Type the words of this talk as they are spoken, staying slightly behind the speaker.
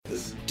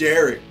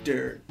Derek.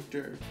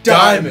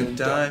 Diamond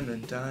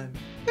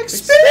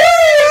Experience!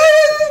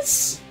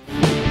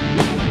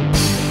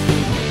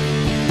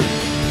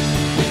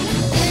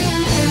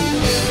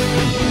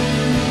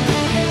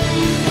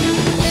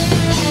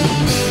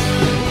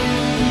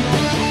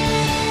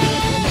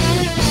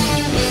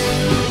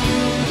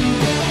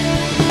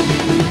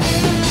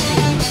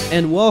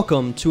 And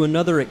welcome to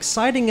another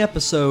exciting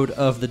episode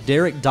of the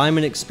Derek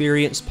Diamond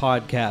Experience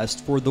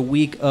podcast for the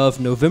week of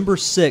November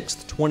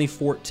 6th,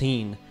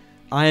 2014.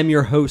 I am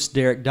your host,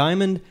 Derek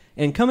Diamond,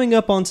 and coming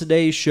up on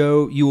today's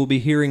show, you will be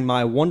hearing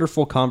my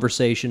wonderful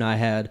conversation I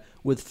had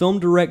with film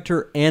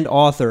director and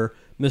author,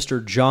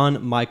 Mr.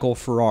 John Michael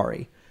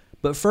Ferrari.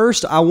 But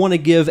first, I want to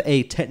give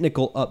a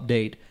technical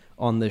update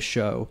on this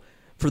show.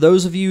 For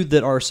those of you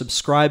that are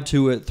subscribed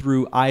to it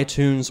through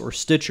iTunes or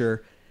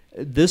Stitcher,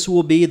 this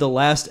will be the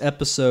last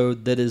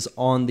episode that is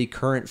on the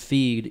current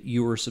feed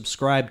you are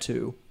subscribed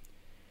to.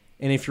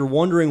 And if you're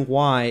wondering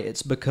why,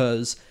 it's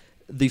because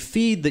the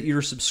feed that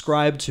you're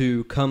subscribed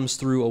to comes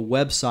through a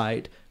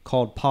website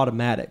called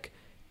Podomatic,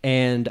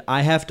 and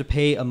I have to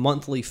pay a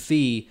monthly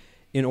fee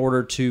in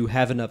order to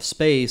have enough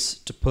space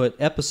to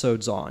put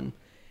episodes on.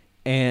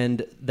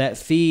 And that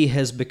fee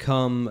has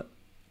become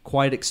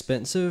quite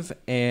expensive,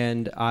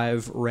 and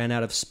I've ran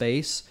out of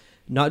space,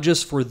 not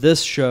just for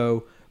this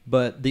show,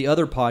 but the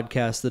other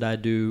podcast that I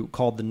do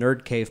called the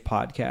Nerd Cave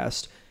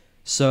Podcast.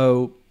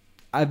 So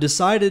I've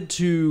decided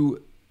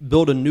to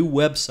build a new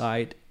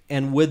website,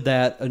 and with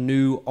that, a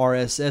new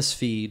RSS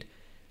feed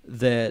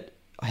that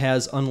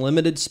has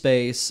unlimited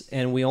space,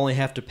 and we only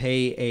have to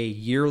pay a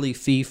yearly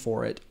fee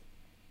for it.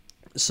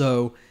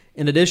 So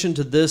in addition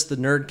to this, the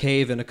Nerd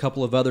Cave and a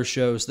couple of other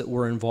shows that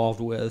we're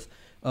involved with,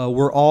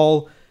 we're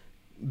all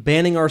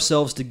banding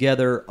ourselves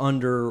together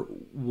under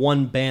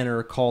one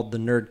banner called the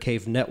Nerd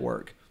Cave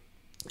Network.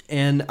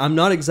 And I'm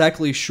not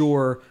exactly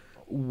sure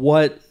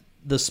what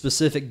the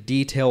specific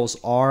details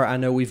are. I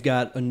know we've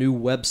got a new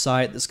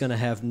website that's going to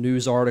have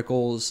news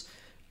articles,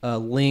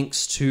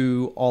 links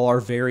to all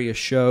our various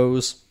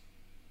shows.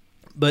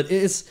 But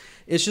it's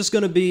just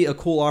going to be a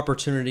cool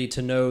opportunity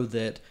to know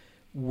that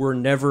we're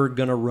never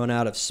going to run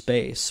out of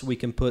space. We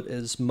can put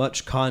as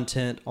much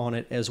content on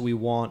it as we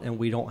want, and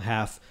we don't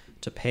have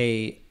to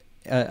pay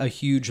a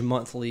huge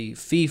monthly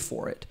fee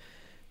for it.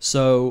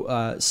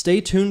 So stay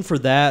tuned for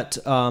that.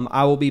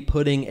 I will be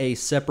putting a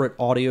separate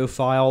audio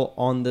file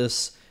on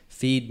this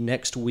feed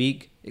next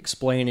week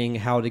explaining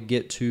how to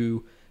get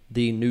to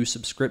the new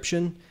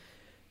subscription.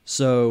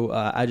 So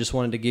I just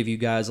wanted to give you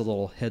guys a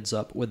little heads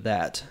up with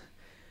that.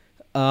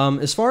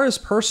 As far as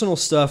personal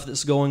stuff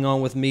that's going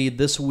on with me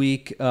this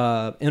week,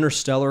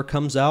 Interstellar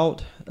comes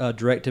out,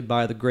 directed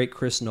by the great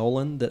Chris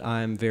Nolan, that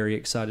I'm very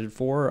excited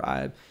for.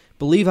 I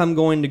believe I'm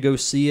going to go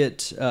see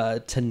it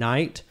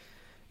tonight.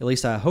 At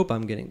least I hope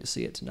I'm getting to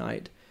see it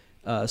tonight.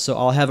 So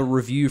I'll have a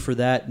review for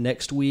that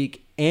next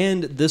week.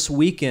 And this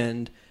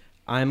weekend,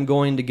 I'm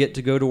going to get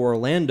to go to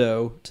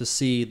Orlando to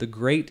see the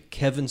great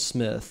Kevin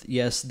Smith.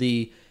 Yes,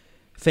 the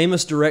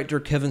famous director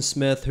Kevin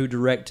Smith, who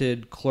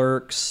directed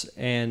Clerks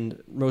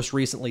and most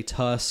recently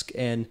Tusk.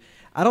 And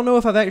I don't know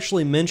if I've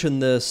actually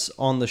mentioned this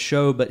on the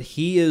show, but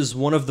he is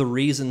one of the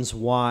reasons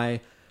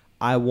why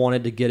I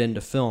wanted to get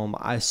into film.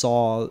 I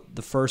saw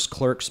the first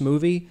Clerks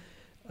movie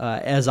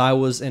as I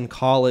was in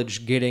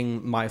college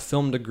getting my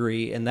film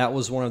degree, and that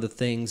was one of the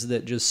things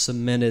that just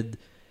cemented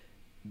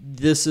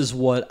this is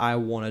what I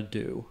want to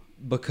do,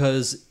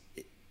 because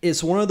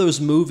it's one of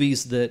those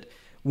movies that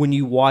when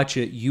you watch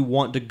it, you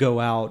want to go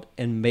out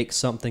and make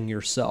something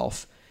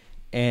yourself.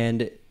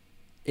 And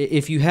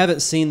if you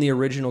haven't seen the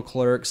original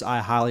Clerks, I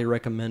highly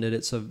recommend it.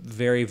 It's a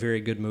very, very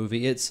good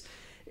movie.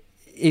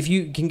 If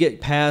you can get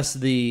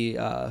past the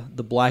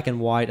black and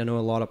white, I know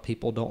a lot of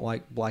people don't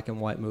like black and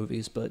white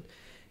movies, but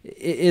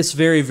it's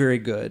very, very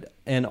good.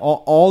 And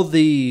all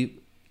the,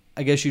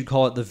 I guess you'd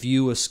call it the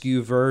View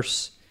Askew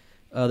verse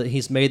that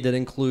he's made, that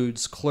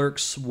includes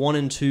Clerks 1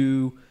 and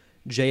 2,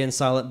 Jay and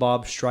Silent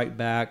Bob Strike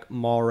Back,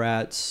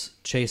 Mallrats,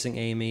 Chasing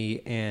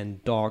Amy,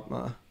 and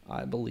Dogma,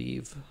 I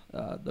believe.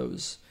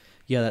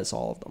 That's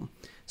all of them.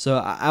 So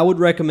I would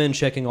recommend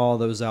checking all of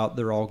those out.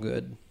 They're all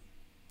good.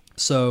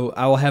 So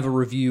I will have a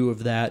review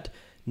of that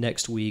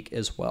next week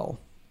as well.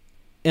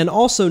 And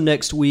also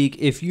next week,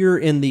 if you're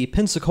in the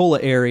Pensacola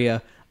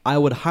area, I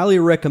would highly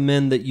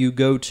recommend that you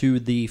go to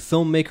the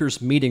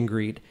Filmmakers Meet and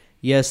Greet.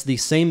 Yes, the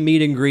same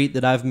meet and greet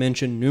that I've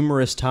mentioned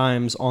numerous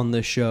times on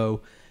this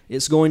show.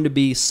 It's going to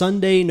be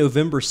Sunday,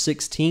 November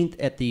 16th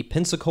at the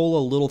Pensacola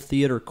Little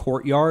Theater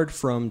Courtyard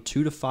from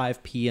 2 to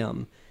 5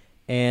 p.m.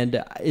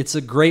 And it's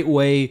a great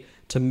way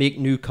to make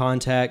new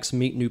contacts,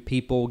 meet new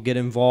people, get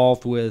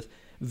involved with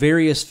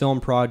various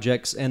film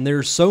projects. And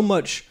there's so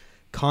much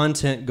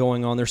content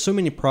going on. There's so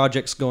many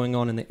projects going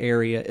on in the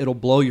area. It'll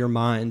blow your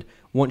mind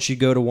once you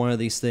go to one of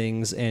these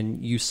things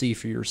and you see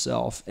for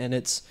yourself. And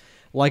it's,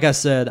 like I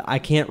said, I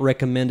can't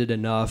recommend it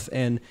enough.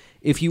 And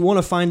if you want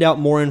to find out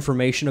more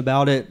information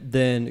about it,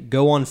 then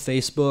go on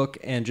Facebook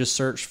and just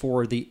search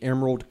for the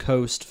Emerald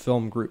Coast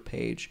Film Group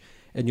page,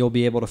 and you'll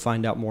be able to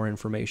find out more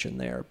information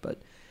there.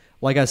 But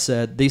like I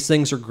said, these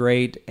things are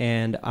great,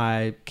 and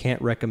I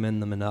can't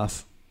recommend them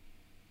enough.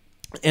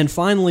 And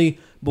finally,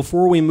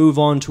 before we move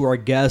on to our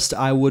guest,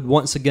 I would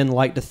once again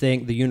like to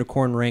thank the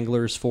Unicorn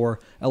Wranglers for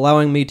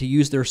allowing me to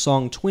use their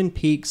song Twin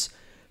Peaks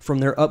from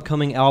their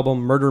upcoming album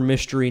Murder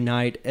Mystery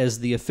Night as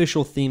the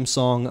official theme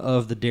song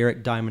of the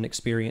Derek Diamond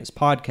Experience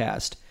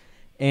podcast.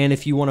 And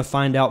if you want to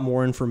find out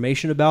more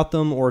information about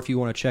them, or if you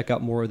want to check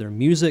out more of their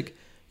music,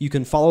 you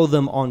can follow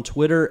them on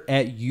Twitter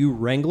at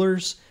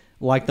UWranglers,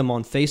 like them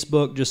on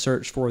Facebook, just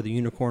search for the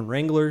Unicorn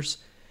Wranglers.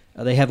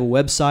 They have a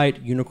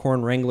website,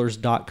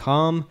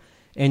 unicornwranglers.com,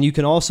 and you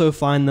can also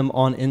find them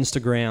on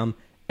Instagram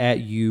at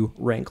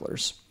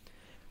UWranglers.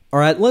 All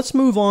right, let's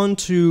move on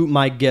to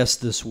my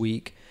guest this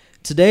week.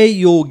 Today,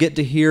 you'll get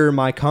to hear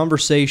my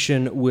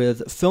conversation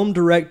with film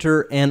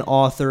director and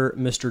author,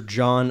 Mr.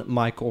 John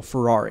Michael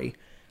Ferrari.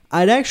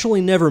 I'd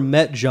actually never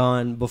met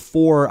John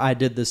before I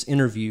did this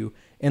interview,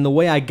 and the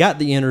way I got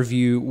the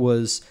interview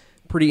was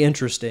pretty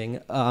interesting.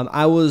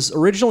 I was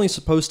originally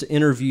supposed to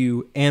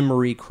interview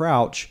Anne-Marie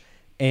Crouch,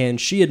 and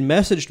she had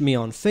messaged me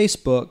on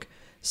Facebook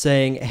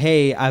saying,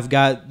 hey, I've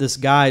got this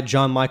guy,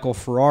 John Michael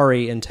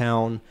Ferrari, in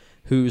town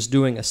who's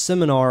doing a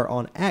seminar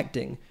on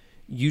acting.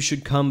 You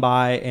should come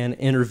by and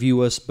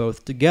interview us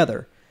both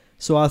together.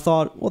 So I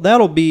thought, well,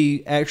 that'll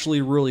be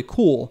actually really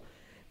cool.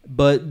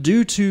 But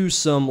due to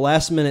some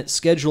last-minute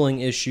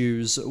scheduling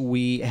issues,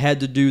 we had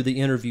to do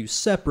the interview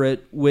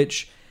separate,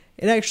 which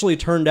it actually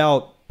turned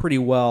out pretty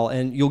well,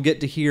 and you'll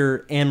get to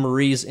hear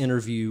Anne-Marie's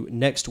interview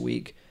next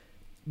week.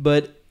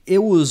 But it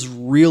was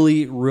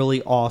really,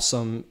 really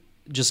awesome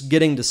just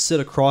getting to sit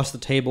across the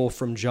table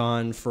from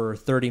John for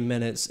 30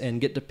 minutes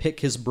and get to pick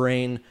his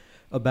brain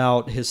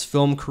about his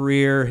film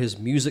career, his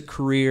music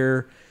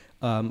career,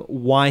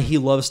 why he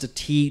loves to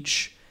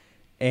teach,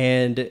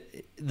 and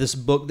this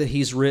book that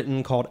he's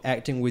written called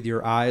Acting with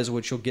Your Eyes,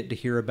 which you'll get to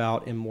hear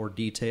about in more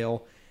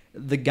detail.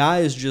 The guy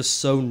is just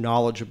so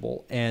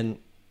knowledgeable, and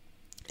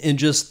in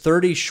just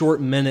 30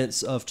 short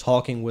minutes of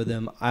talking with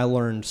him, I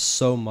learned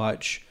so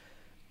much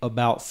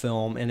about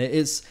film, and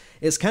it's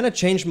kind of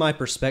changed my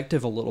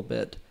perspective a little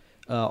bit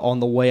on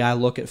the way I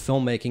look at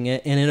filmmaking,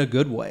 and in a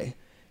good way.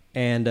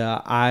 And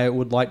I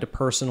would like to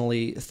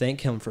personally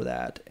thank him for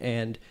that.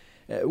 And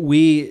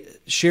we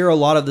share a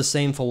lot of the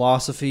same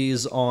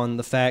philosophies on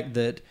the fact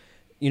that,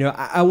 you know,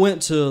 I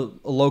went to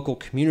a local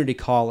community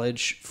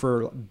college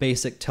for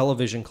basic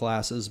television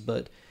classes,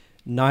 but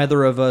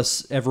neither of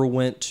us ever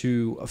went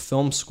to a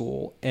film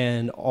school,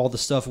 and all the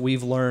stuff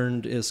we've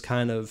learned is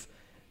kind of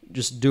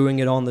just doing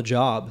it on the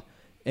job.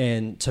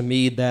 And to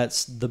me,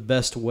 that's the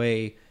best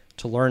way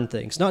to learn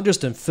things, not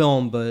just in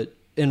film, but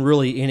in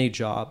really any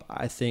job.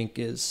 I think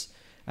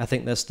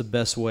that's the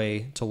best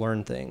way to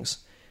learn things.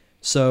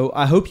 So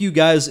I hope you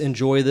guys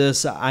enjoy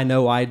this. I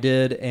know I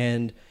did,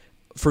 and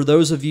for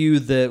those of you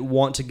that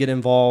want to get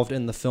involved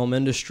in the film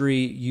industry,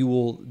 you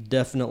will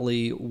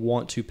definitely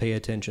want to pay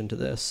attention to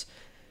this.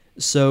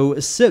 So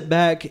sit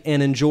back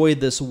and enjoy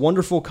this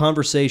wonderful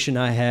conversation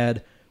I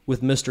had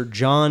with Mr.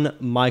 John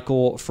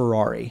Michael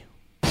Ferrari.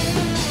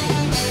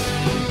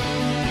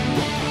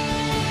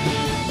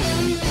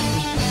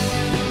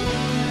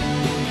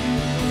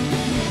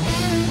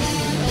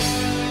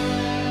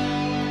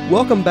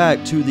 Welcome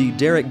back to the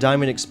Derek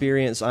Diamond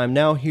Experience. I'm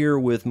now here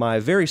with my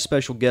very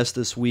special guest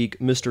this week,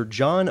 Mr.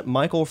 John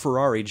Michael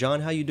Ferrari.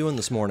 John, how you doing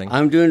this morning?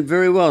 I'm doing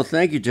very well.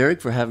 Thank you,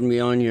 Derek, for having me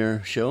on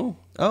your show.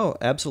 Oh,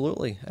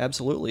 absolutely.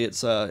 Absolutely.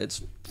 It's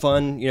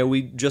fun. You know,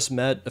 we just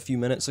met a few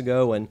minutes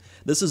ago, and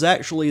this is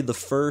actually the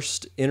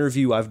first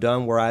interview I've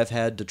done where I've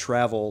had to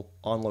travel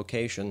on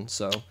location.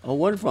 So. Oh,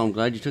 wonderful. I'm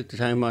glad you took the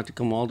time out to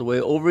come all the way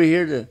over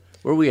here to,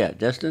 where are we at,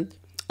 Destin?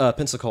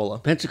 Pensacola.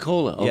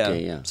 Pensacola,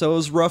 okay, yeah. So it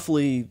was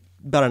roughly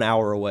about an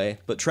hour away,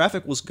 but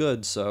traffic was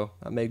good, so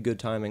I made good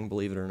timing,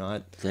 believe it or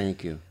not.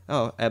 Thank you.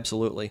 Oh,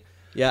 absolutely.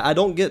 Yeah, I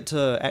don't get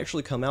to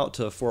actually come out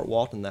to Fort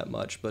Walton that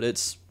much, but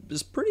it's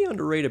a pretty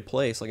underrated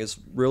place. Like, it's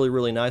really,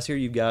 really nice here.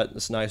 You've got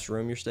this nice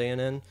room you're staying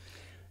in.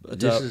 But,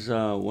 this is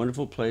a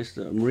wonderful place,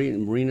 the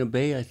Marina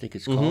Bay, I think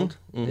it's called.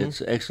 Mm-hmm.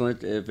 It's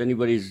excellent. If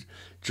anybody's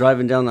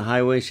driving down the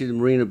highway, see the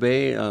Marina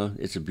Bay,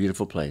 it's a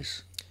beautiful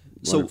place.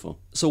 Wonderful.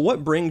 So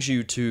what brings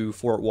you to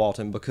Fort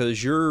Walton?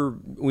 Because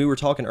we were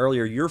talking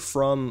earlier, you're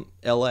from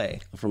L.A.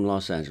 From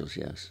Los Angeles,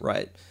 yes.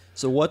 Right.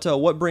 So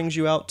what brings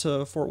you out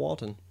to Fort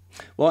Walton?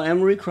 Well,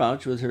 Anne-Marie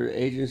Crouch, with her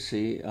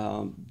agency,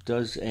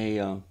 does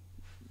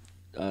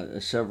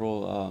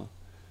several,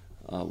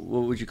 what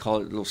would you call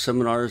it, little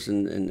seminars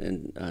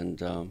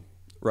and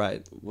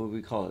right. What would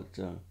we call it?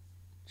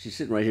 She's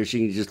sitting right here. She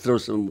can just throw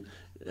some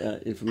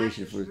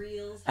information for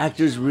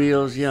Actors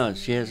Reels. Yeah,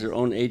 she has her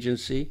own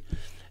agency.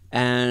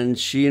 And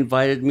she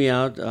invited me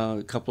out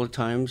a couple of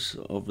times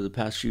over the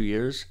past few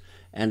years,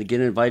 and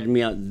again invited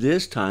me out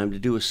this time to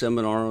do a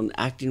seminar on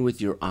acting with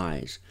your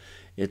eyes.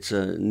 It's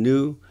a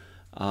new,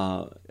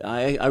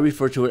 I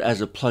refer to it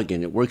as a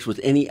plug-in. It works with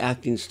any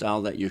acting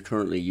style that you're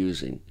currently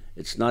using.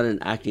 It's not an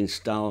acting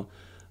style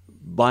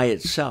by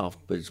itself,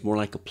 but it's more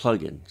like a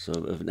plug-in. So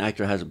if an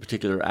actor has a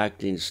particular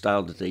acting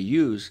style that they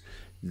use,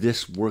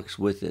 this works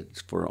with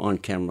it for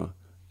on-camera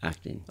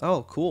acting.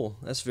 Oh, cool.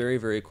 That's very,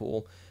 very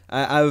cool.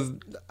 I'm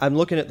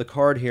looking at the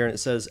card here, and it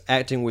says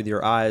acting with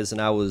your eyes,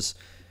 and I was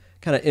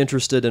kind of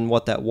interested in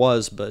what that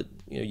was, but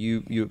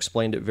you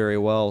explained it very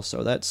well.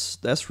 So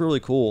that's really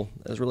cool.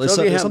 That's really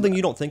something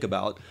you don't think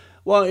about.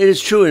 Well, it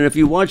is true, and if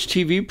you watch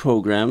TV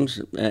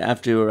programs,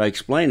 after I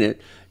explain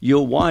it,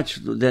 you'll watch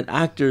that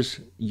actors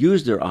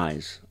use their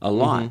eyes a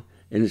lot,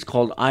 and it's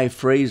called eye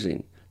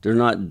phrasing. They're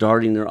not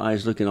darting their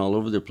eyes looking all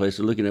over the place.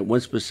 They're looking at one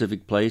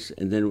specific place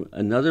and then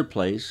another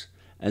place,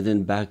 and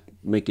then back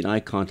making eye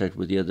contact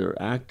with the other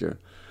actor.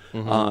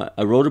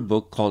 I wrote a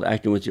book called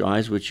Acting with Your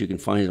Eyes, which you can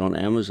find on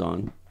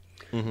Amazon.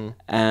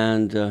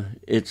 And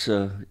it's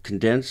a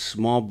condensed,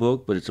 small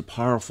book, but it's a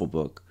powerful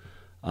book.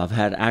 I've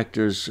had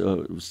actors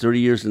 30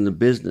 years in the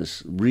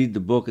business read the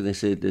book, and they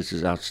say this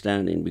is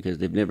outstanding because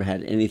they've never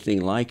had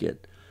anything like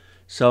it.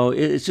 So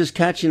it's just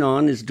catching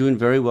on. It's doing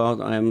very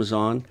well on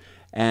Amazon.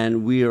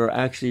 And we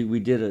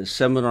did a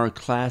seminar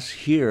class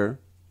here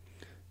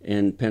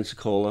in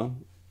Pensacola,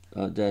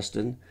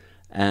 Destin,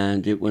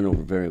 and it went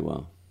over very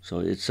well. So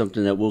it's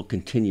something that we'll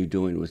continue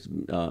doing with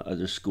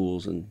other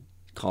schools and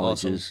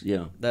colleges. Awesome.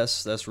 Yeah,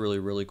 that's really,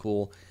 really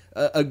cool.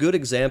 A good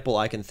example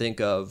I can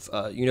think of,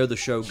 the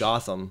show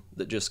Gotham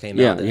that just came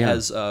out that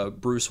has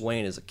Bruce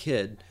Wayne as a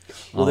kid.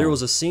 Well, there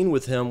was a scene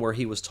with him where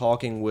he was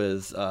talking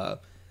with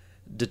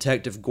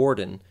Detective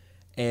Gordon,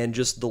 and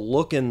just the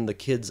look in the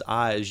kid's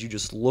eyes, you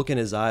just look in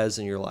his eyes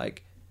and you're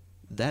like,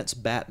 that's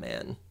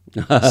Batman.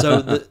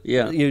 So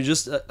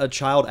just a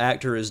child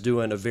actor is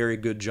doing a very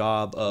good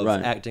job of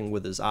acting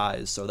with his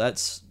eyes. So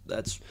that's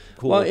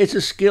cool. Well, it's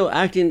a skill.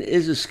 Acting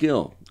is a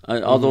skill.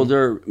 Although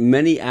there are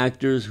many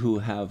actors who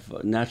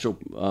have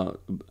natural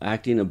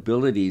acting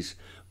abilities,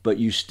 but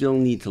you still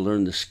need to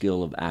learn the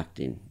skill of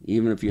acting,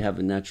 even if you have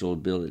a natural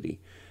ability.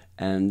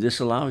 And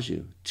this allows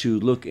you to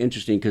look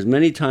interesting, because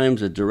many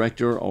times a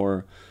director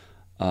or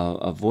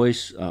a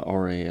voice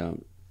or a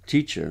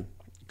teacher,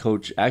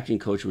 acting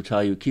coach will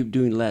tell you, keep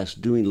doing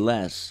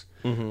less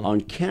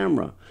on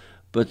camera.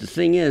 But the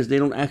thing is, they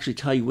don't actually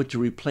tell you what to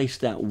replace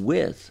that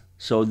with.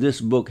 So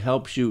this book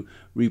helps you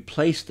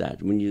replace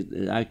that. When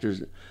the actor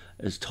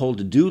is told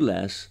to do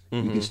less,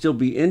 you can still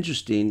be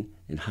interesting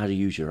in how to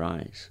use your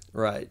eyes.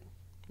 Right.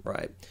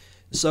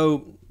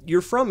 So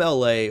you're from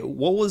LA.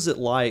 What was it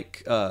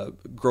like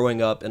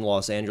growing up in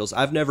Los Angeles?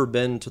 I've never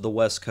been to the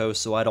West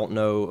Coast, so I don't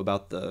know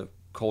about the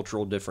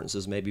cultural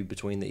differences maybe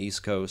between the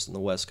East Coast and the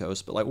West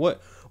Coast. But like,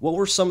 what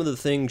were some of the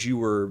things you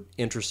were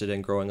interested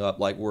in growing up?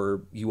 Like,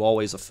 were you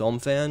always a film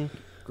fan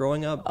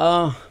growing up?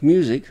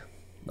 Music.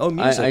 Oh,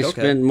 music. I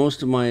spent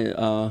most of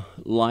my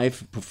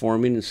life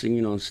performing and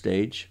singing on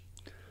stage.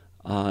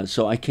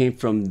 So I came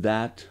from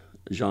that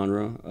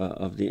genre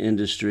of the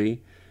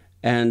industry,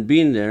 and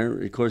being there,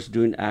 of course,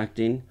 doing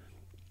acting.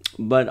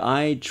 But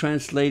I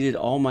translated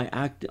all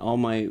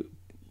my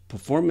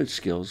performance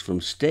skills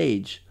from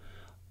stage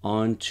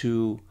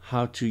onto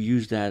how to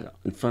use that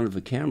in front of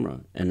a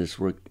camera, and it's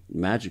worked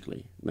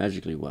magically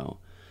well.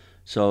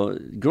 So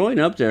growing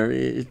up there,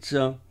 it's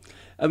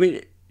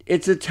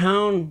a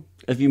town.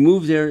 If you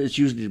move there, it's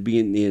usually to be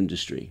in the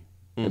industry.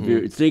 If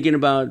you're thinking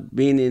about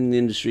being in the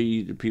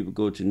industry, people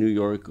go to New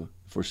York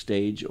for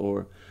stage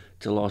or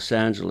to Los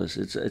Angeles.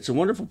 It's a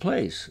wonderful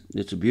place.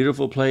 It's a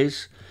beautiful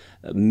place.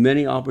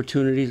 Many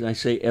opportunities. I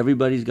say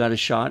everybody's got a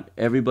shot.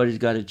 Everybody's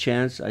got a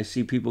chance. I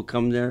see people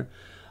come there.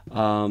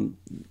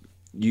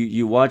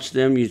 You watch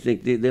them, you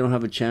think they don't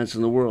have a chance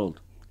in the world.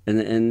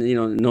 And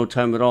no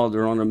time at all,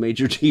 they're on a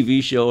major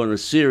TV show and a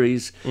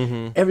series.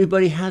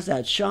 Everybody has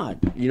that shot.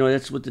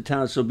 That's what the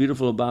town is so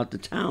beautiful about the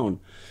town.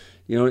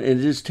 And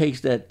it just takes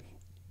that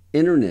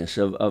innerness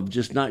of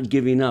just not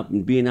giving up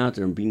and being out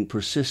there and being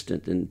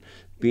persistent and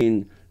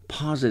being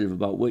positive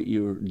about what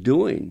you're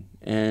doing.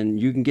 And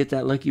you can get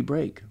that lucky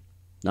break.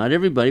 Not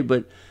everybody,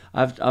 but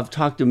I've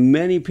talked to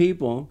many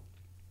people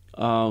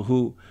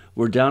who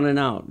were down and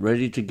out,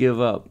 ready to give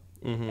up.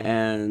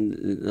 And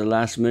the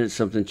last minute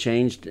something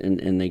changed,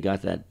 and they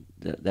got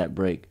that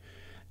break.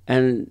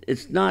 And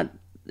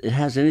it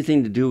has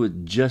anything to do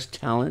with just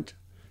talent,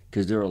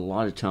 because there are a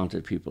lot of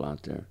talented people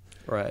out there.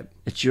 Right.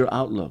 It's your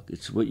outlook.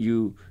 It's what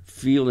you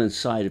feel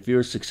inside. If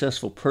you're a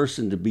successful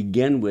person to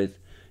begin with,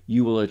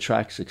 you will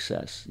attract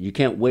success. You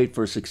can't wait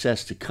for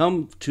success to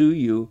come to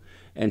you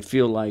and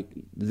feel like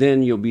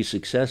then you'll be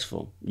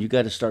successful. You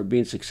got to start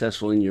being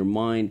successful in your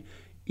mind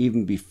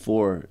even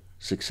before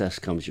success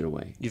comes your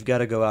way. You've got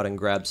to go out and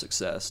grab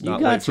success,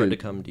 not wait for it to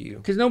come to you.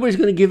 Because nobody's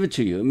going to give it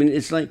to you. I mean,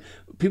 it's like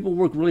people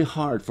work really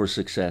hard for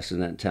success in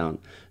that town.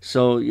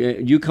 So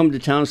you come to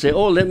town and say,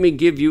 oh, let me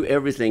give you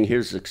everything.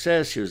 Here's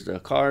success, here's the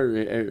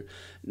car.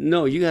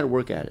 No, you got to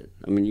work at it.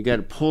 I mean, you got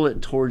to pull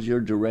it towards your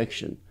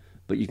direction.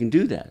 But you can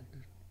do that.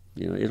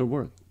 It'll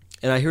work.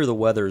 And I hear the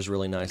weather is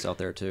really nice out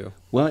there, too.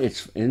 Well,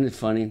 isn't it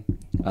funny?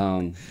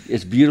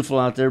 It's beautiful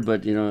out there,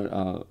 but,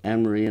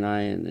 Anne-Marie and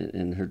I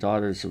and her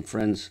daughter and some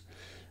friends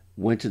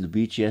went to the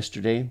beach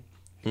yesterday,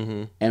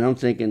 and I'm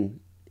thinking,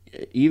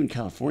 even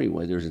California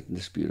weather isn't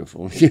this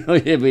beautiful. You know,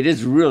 I mean,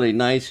 it's really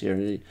nice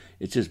here.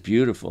 It's just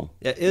beautiful.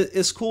 Yeah,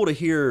 it's cool to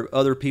hear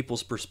other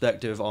people's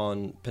perspective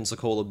on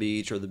Pensacola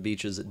Beach or the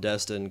beaches at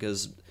Destin,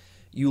 because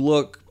you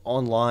look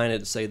online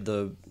at, say,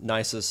 the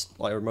nicest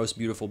or most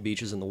beautiful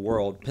beaches in the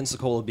world.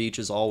 Pensacola Beach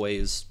is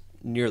always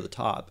near the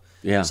top.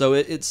 Yeah. So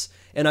it's,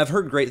 and I've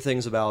heard great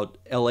things about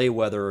LA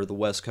weather or the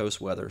West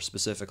Coast weather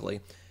specifically,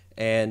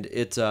 and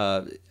it's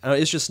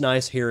just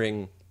nice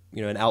hearing,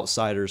 you know, an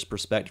outsider's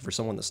perspective for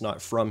someone that's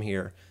not from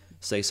here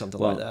say something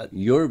like that.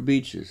 Your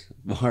beaches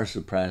far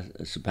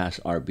surpass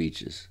our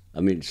beaches.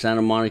 I mean,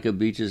 Santa Monica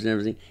beaches and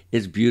everything,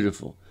 it's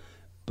beautiful,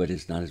 but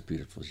it's not as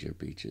beautiful as your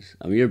beaches.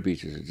 I mean, your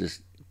beaches are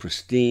just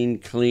pristine,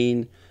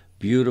 clean,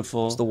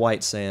 beautiful. It's the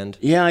white sand.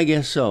 Yeah, I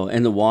guess so.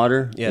 And the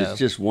water, yeah. It's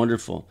just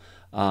wonderful.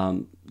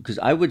 Because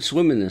I would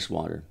swim in this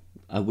water.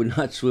 I would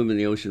not swim in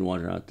the ocean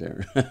water out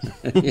there.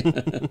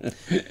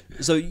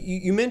 So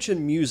you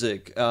mentioned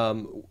music.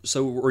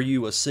 So were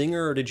you a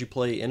singer or did you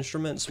play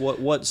instruments?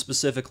 What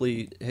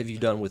specifically have you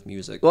done with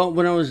music? Well,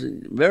 when I was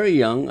very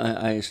young,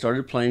 I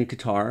started playing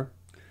guitar.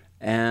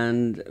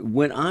 And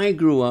when I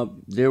grew up,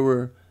 there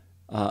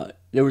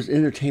was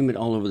entertainment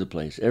all over the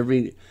place.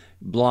 Every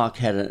block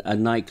had a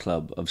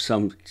nightclub of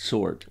some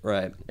sort.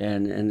 Right.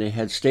 And they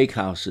had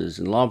steakhouses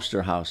and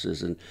lobster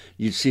houses, and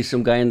you'd see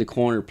some guy in the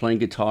corner playing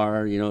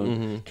guitar, you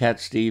know,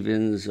 Cat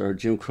Stevens or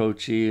Jim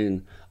Croce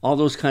and all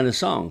those kind of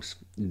songs.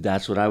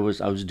 That's what I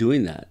was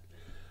doing that.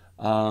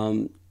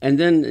 And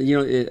then, you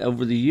know,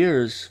 over the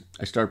years,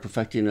 I started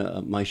perfecting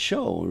my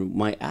show,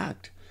 my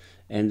act.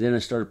 And then I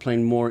started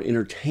playing more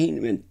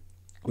entertainment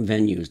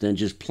venues than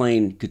just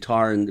playing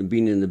guitar and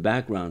being in the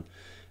background,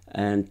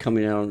 and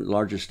coming out on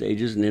larger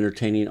stages and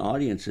entertaining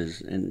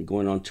audiences and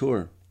going on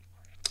tour.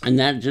 And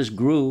that just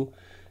grew,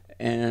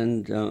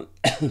 and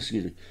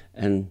excuse me,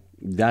 and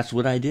that's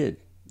what I did.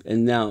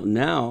 And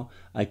now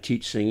I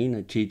teach singing,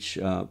 I teach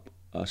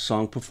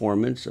song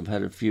performance. I've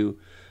had a few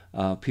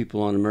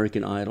people on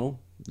American Idol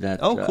that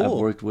cool. I've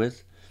worked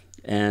with,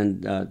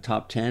 and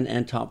top 10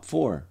 and top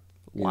 4.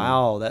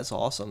 Wow, that's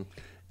awesome.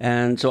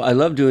 And so I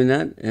love doing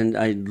that, and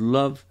I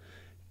love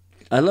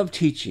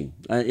teaching.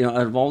 You know,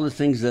 out of all the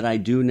things that I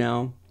do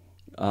now,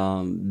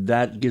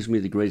 that gives me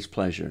the greatest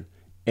pleasure.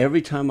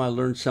 Every time I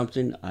learn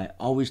something, I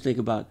always think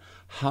about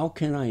how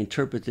can I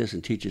interpret this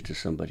and teach it to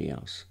somebody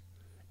else.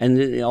 And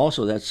then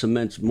also that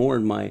cements more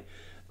in my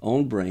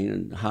own brain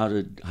and how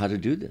to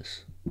do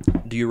this.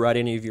 Do you write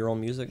any of your own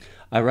music?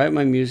 I write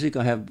my music.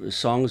 I have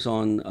songs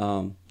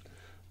on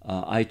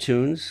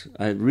iTunes.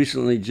 I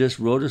recently just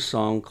wrote a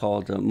song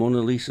called Mona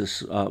Lisa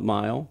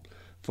Smile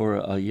for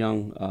a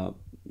young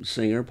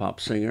singer, pop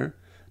singer.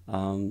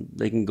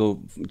 They can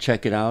go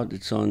check it out.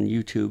 It's on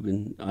YouTube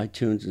and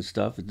iTunes and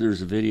stuff.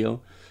 There's a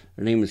video.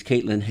 Her name is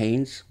Caitlin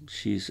Haynes.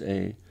 She's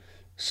a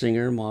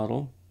singer,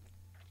 model,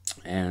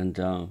 and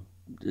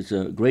it's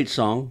a great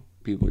song.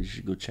 People, you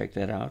should go check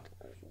that out.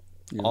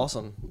 Yeah.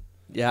 Awesome.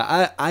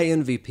 Yeah, I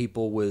envy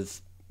people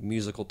with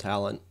musical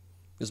talent,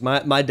 because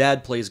my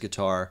dad plays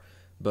guitar,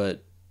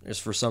 but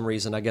just for some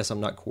reason, I guess I'm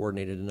not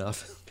coordinated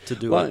enough to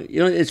do it. Well, you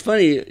know, it's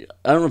funny.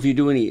 I don't know if you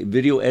do any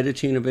video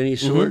editing of any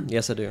sort.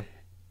 Yes, I do.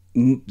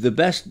 The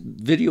best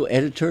video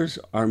editors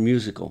are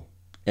musical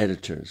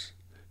editors,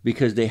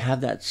 because they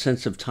have that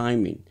sense of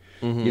timing.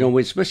 You know,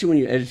 especially when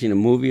you're editing a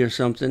movie or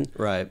something.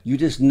 Right. You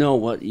just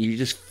know you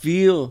just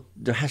feel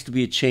there has to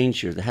be a change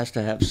here. There has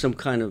to have some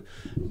kind of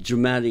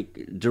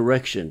dramatic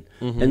direction.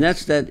 And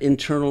that's that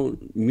internal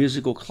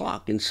musical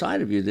clock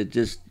inside of you that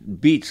just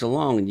beats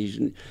along. And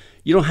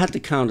you don't have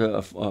to count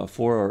a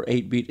 4 or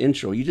 8 beat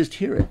intro. You just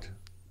hear it.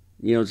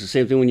 You know, it's the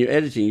same thing when you're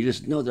editing. You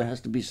just know there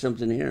has to be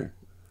something here.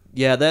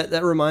 Yeah,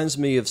 that reminds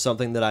me of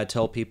something that I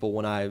tell people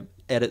when I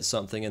edit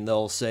something, and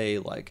they'll say,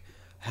 like,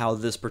 how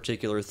this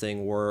particular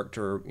thing worked,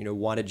 or, you know,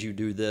 why did you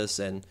do this?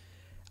 And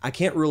I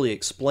can't really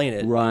explain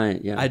it. Right,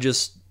 yeah. I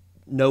just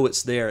know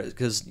it's there,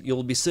 because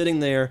you'll be sitting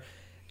there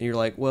and you're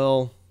like,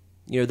 well,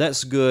 you know,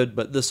 that's good,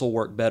 but this will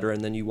work better.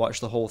 And then you watch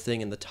the whole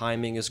thing and the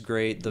timing is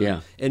great.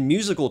 And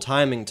musical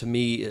timing to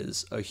me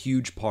is a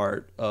huge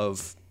part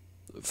of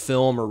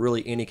film, or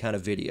really any kind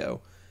of video.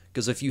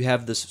 Because if you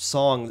have this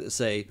song that,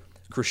 say,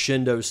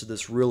 crescendos to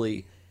this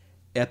really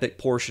epic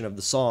portion of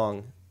the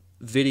song,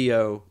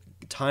 video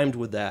timed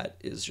with that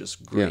is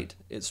just great.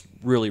 Yeah. It's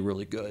really,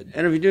 really good.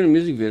 And if you're doing a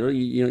music video,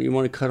 you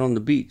want to cut on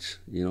the beats,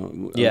 you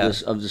know,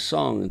 of the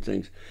song and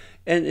things.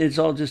 And it's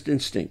all just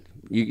instinct.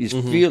 You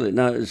just feel it.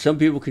 Now, some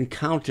people can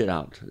count it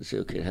out. They say,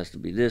 okay, it has to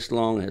be this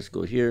long, it has to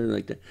go here,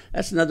 like that.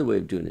 That's another way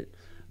of doing it.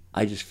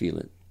 I just feel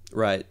it.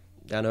 Right.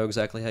 I know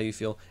exactly how you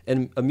feel.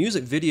 And a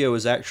music video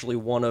is actually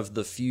one of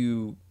the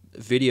few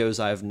videos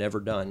I've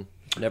never done.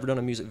 Never done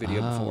a music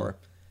video before.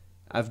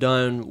 I've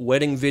done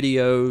wedding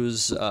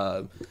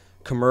videos,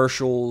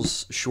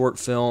 commercials, short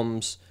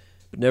films,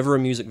 but never a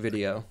music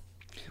video.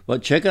 Well,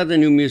 check out the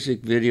new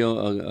music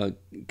video,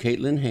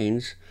 Caitlin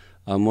Haynes,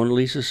 Mona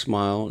Lisa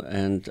Smile,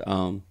 and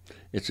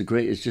it's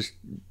just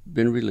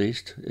been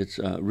released. It's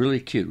really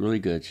cute, really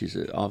good. She's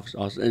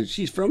awesome, and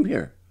she's from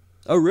here.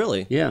 Oh,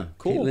 really? Yeah,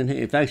 cool. Caitlin Haynes.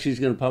 In fact, she's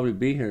going to probably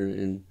be here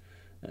in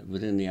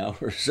within the hour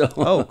or so.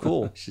 Oh,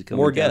 cool. She's coming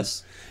More down.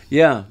 guests.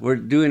 Yeah, we're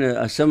doing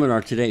a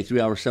seminar today,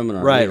 3-hour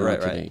seminar. Right.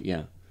 Today.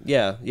 Yeah.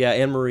 Yeah.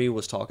 Anne Marie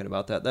was talking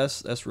about that.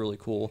 That's really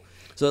cool.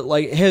 So,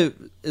 like,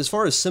 as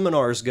far as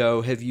seminars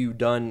go, have you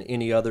done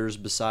any others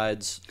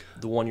besides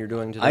the one you're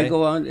doing today? I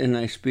go out and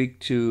I speak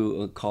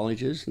to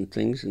colleges and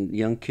things and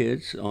young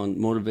kids on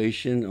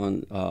motivation,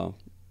 on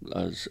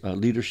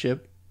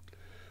leadership,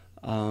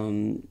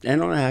 and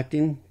on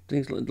acting,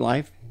 things like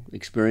life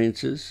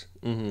experiences.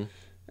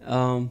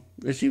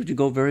 Mm-hmm. It seems to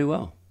go very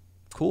well.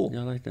 Cool.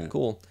 Yeah, I like that.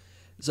 Cool.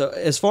 So,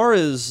 as far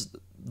as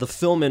the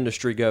film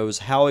industry goes,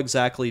 how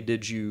exactly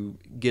did you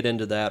get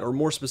into that? Or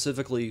more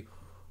specifically,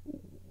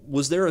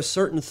 was there a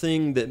certain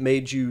thing that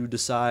made you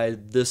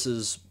decide this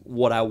is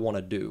what I want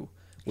to do?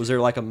 Was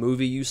there like a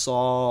movie you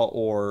saw,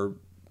 or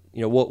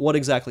what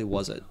exactly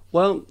was it?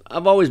 Well,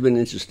 I've always been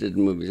interested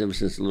in movies ever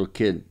since a little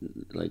kid,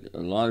 like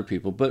a lot of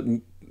people. But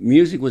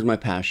music was my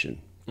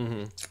passion,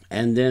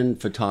 and then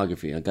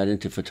photography. I got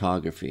into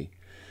photography,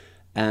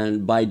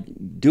 and by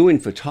doing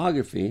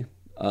photography,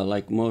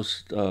 like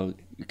most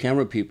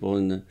camera people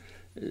in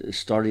the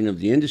starting of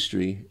the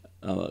industry,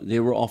 they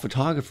were all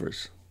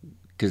photographers,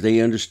 because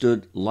they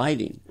understood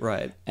lighting.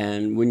 Right.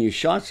 And when you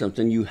shot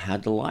something, you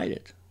had to light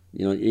it.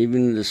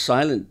 Even in the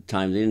silent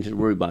time, they didn't have to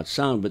worry about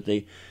sound, but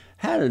they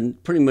had to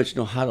pretty much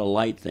know how to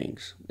light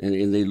things. And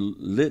they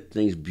lit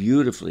things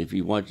beautifully. If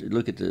you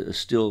look at the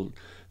still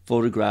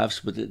photographs,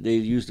 but they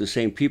used the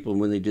same people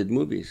when they did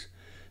movies.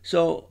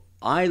 So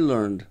I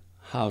learned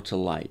how to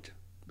light.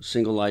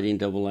 Single lighting,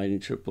 double lighting,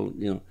 triple,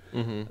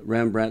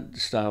 Rembrandt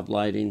style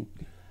lighting.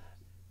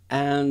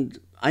 And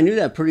I knew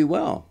that pretty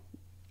well.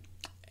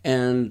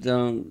 And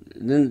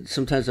then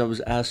sometimes I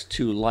was asked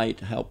to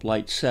help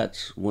light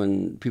sets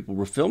when people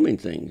were filming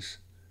things,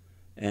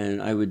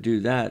 and I would do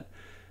that.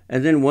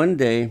 And then one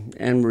day,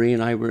 Anne Marie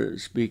and I were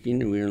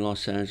speaking, and we were in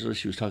Los Angeles.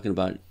 She was talking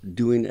about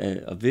doing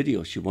a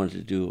video she wanted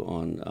to do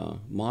on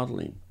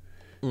modeling,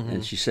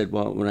 and she said,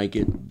 "Well, when I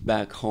get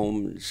back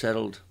home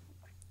settled,"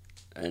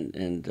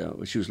 and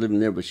she was living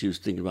there, but she was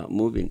thinking about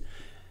moving.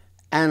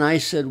 And I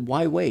said,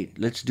 "Why wait?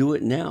 Let's do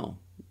it now."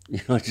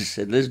 I just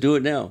said, "Let's do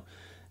it now."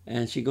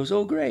 And she goes,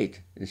 "Oh,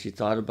 great." And she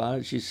thought about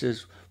it. She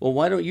says, "Well,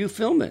 why don't you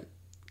film it?"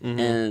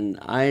 And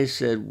I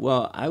said,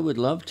 "Well, I would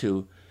love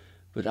to,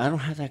 but I don't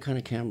have that kind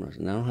of cameras,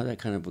 and I don't have that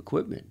kind of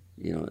equipment,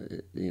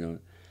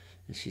 And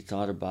she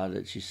thought about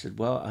it. She said,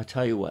 "Well, I'll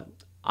tell you what.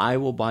 I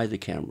will buy the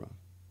camera,"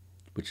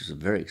 which is a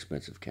very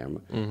expensive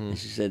camera. And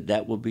she said,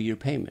 "That will be your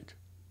payment."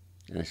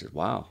 And I said,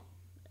 "Wow."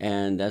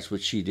 And that's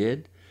what she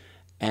did.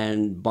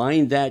 And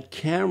buying that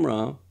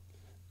camera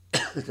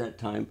at that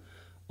time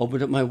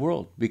opened up my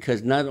world,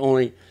 because not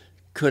only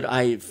could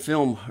I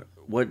film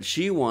what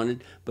she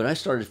wanted, but I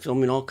started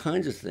filming all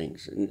kinds of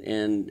things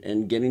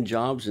and getting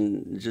jobs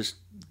and just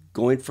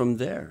going from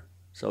there.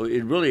 So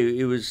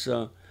it's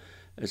a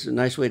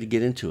nice way to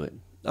get into it.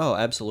 Oh,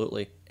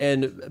 absolutely.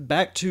 And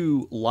back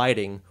to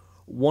lighting,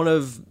 one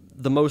of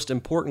the most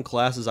important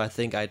classes I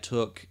think I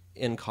took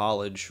in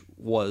college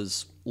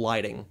was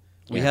lighting.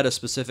 We had a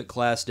specific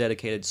class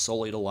dedicated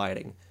solely to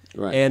lighting.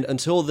 Right. And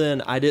until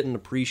then, I didn't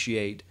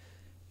appreciate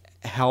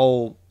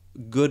how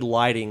good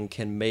lighting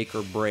can make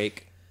or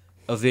break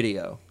a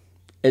video.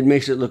 It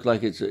makes it look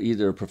like it's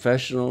either a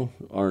professional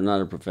or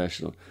not a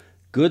professional.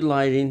 Good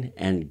lighting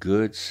and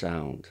good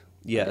sound.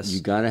 Yes.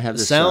 You got to have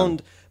the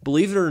sound.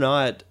 Believe it or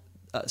not,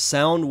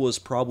 sound was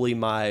probably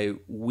my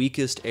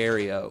weakest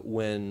area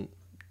when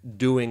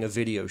doing a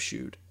video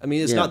shoot. I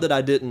mean, it's not that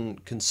I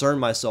didn't concern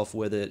myself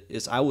with it.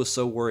 It's I was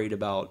so worried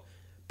about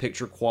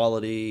picture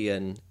quality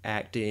and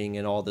acting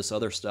and all this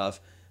other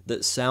stuff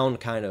that sound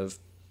kind of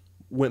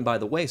went by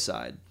the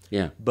wayside.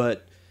 Yeah.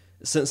 But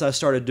since I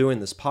started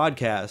doing this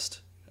podcast,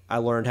 I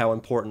learned how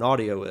important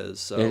audio is.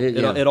 So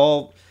it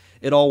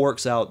all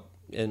works out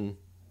in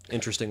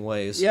interesting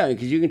ways. Yeah,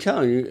 because you can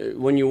tell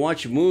when you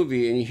watch a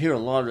movie and you hear a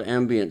lot of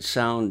ambient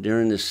sound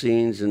during the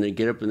scenes, and they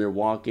get up and they're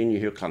walking, you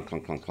hear clunk,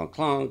 clunk, clunk, clunk,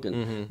 clunk,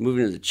 and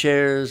moving to the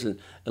chairs, and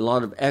a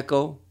lot of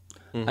echo.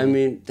 I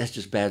mean, that's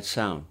just bad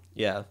sound.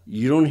 Yeah.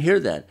 You don't hear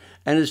that.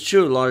 And it's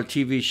true, a lot of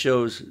TV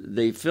shows,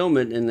 they film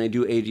it and they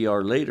do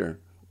ADR later.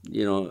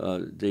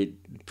 They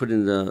put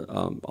in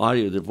the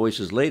audio, their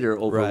voices later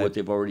over what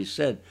they've already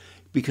said,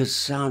 because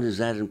sound is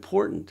that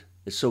important.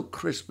 It's so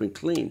crisp and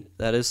clean.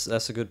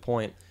 That's a good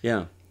point.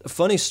 Yeah. A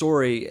funny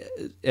story,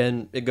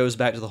 and it goes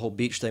back to the whole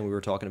beach thing we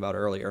were talking about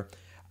earlier.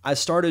 I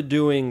started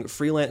doing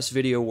freelance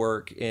video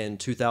work in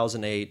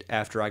 2008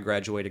 after I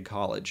graduated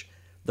college.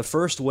 The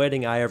first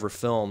wedding I ever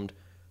filmed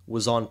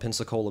was on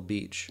Pensacola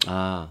Beach.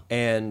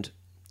 And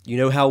you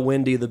know how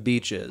windy the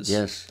beach is.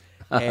 Yes.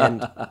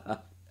 And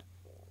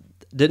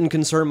didn't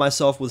concern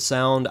myself with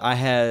sound. I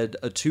had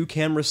a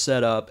 2-camera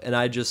setup, and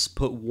I just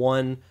put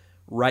one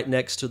right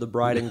next to the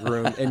bride and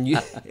groom and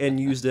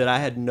used it. I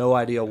had no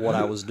idea what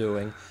I was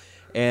doing.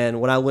 And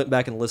when I went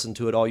back and listened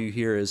to it, all you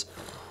hear is...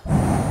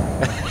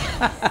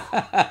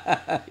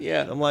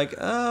 Yeah. I'm like,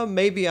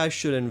 maybe I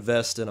should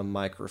invest in a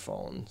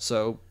microphone.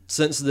 So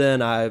since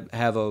then, I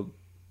have a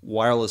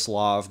wireless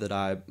lav that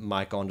I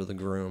mic onto the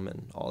groom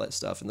and all that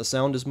stuff, and the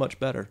sound is much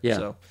better. Yeah.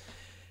 So,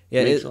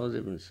 yeah, Makes all the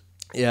difference.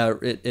 Yeah,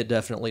 it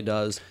definitely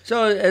does.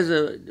 So as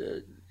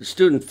a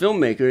student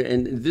filmmaker,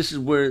 and this is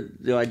where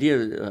the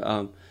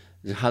idea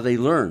how they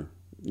learn.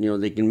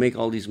 They can make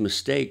all these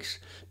mistakes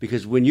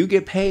because when you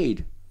get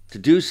paid to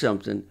do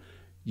something,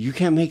 you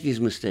can't make these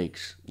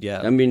mistakes.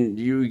 Yeah. I mean,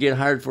 you get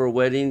hired for a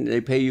wedding,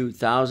 they pay you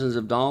thousands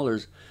of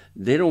dollars.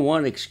 They don't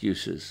want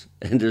excuses,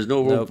 and there's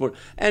no room for it.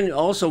 And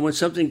also, when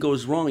something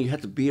goes wrong, you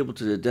have to be able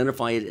to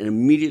identify it and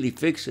immediately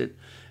fix it.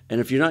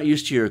 And if you're not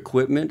used to your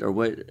equipment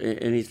or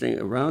anything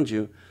around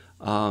you,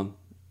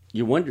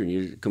 you're wondering,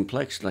 you're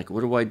complex, like,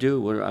 what do I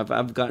do?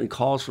 I've gotten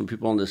calls from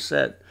people on the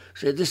set,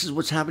 say, this is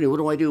what's happening, what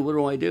do I do? What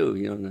do I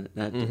do?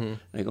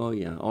 Like, oh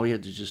yeah, all you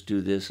have to just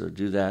do this or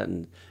do that,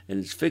 and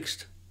it's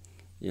fixed.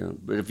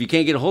 But if you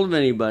can't get a hold of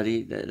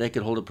anybody, that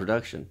could hold a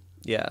production.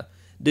 Yeah.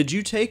 Did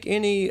you take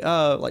any,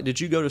 did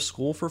you go to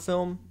school for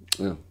film?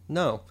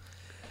 No.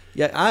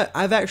 Yeah,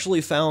 I've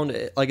actually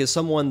found, like, as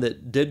someone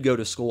that did go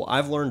to school,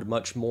 I've learned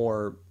much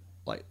more,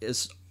 like,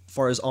 as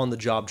far as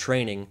on-the-job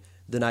training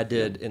than I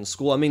did in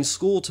school. I mean,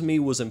 school to me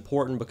was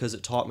important because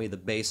it taught me the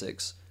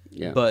basics.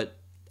 Yeah. But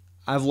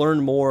I've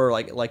learned more,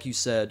 like you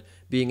said,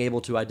 being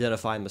able to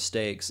identify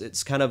mistakes.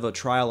 It's kind of a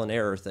trial and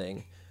error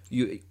thing.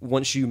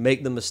 Once you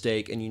make the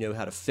mistake and you know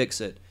how to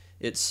fix it,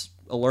 it's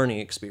a learning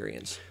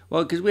experience.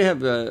 Well, because we have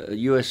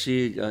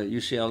USC,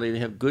 UCLA, they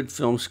have good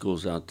film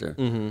schools out there.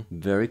 Mm-hmm.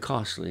 Very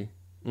costly.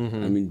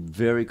 Mm-hmm. I mean,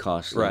 very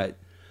costly. Right.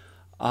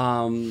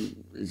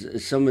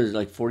 Some is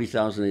like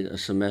 $40,000 a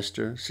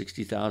semester,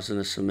 $60,000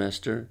 a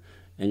semester,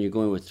 and you're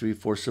going with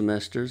 3-4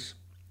 semesters.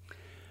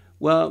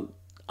 Well,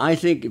 I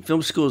think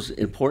film school is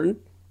important.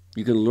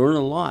 You can learn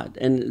a lot,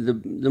 and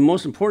the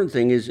most important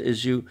thing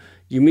is you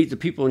meet the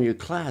people in your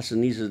class,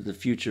 and these are the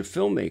future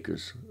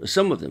filmmakers.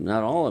 Some of them,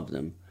 not all of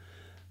them.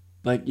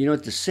 But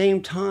at the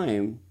same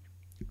time,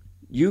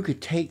 you could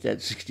take that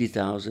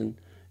 $60,000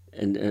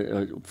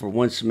 and for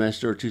one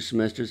semester or 2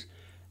 semesters,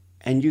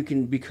 and you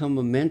can become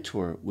a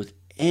mentor with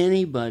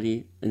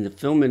anybody in the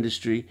film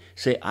industry.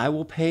 Say, I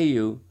will pay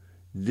you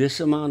this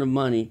amount of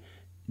money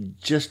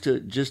just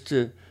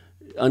to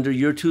under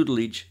your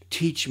tutelage,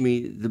 teach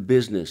me the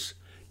business.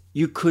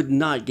 You could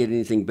not get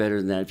anything better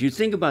than that. If you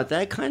think about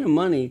that kind of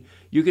money,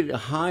 you could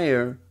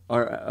hire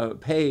or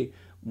pay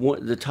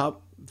the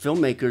top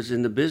filmmakers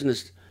in the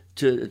business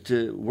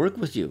to work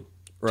with you.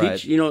 Right.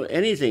 Teach,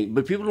 anything.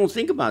 But people don't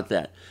think about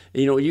that.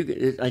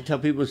 I tell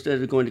people,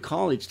 instead of going to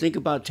college, think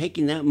about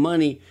taking that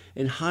money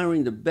and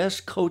hiring the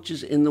best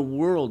coaches in the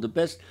world, the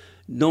best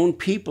known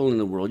people in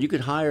the world. You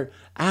could hire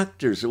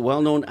actors,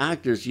 well-known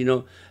actors,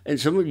 and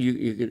some of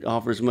you could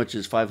offer as much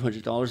as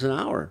 $500 an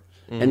hour.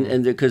 Mm-hmm.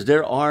 And because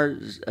there are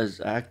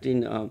as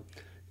acting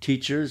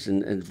teachers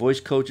and voice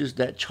coaches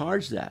that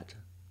charge that.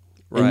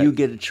 Right. And you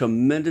get a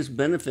tremendous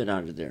benefit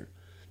out of there.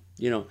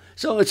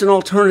 So it's an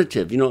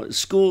alternative.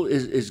 School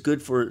is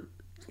good for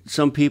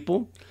some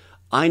people.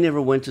 I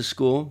never went to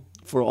school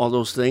for all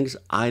those things.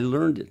 I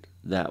learned it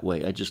that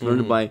way. I just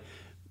learned it by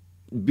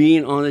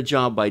being on the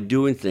job, by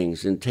doing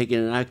things and taking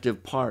an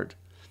active part.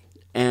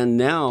 And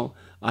now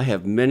I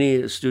have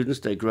many students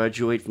that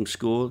graduate from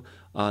school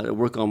that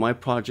work on my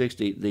projects.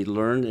 They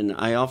learn, and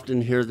I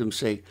often hear them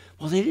say,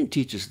 well, they didn't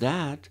teach us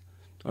that.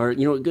 Or,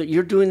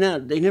 you're doing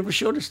that. They never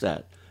showed us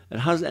that.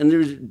 And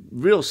there's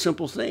real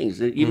simple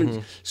things.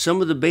 Even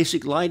some of the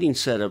basic lighting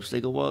setups, they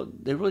go, well,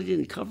 they really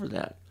didn't cover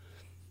that.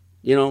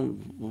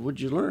 What'd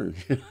you learn?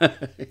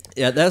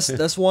 Yeah,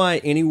 that's why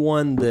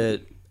anyone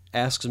that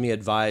asks me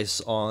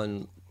advice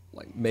on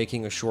like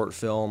making a short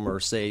film or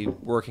say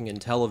working in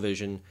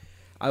television,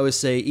 I would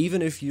say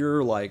even if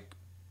you're like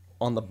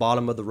on the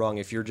bottom of the rung,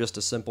 if you're just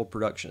a simple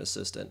production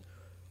assistant,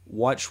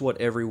 watch what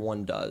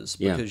everyone does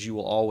because you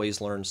will always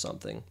learn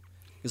something.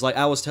 Because like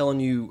I was telling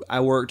you, I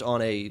worked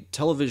on a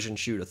television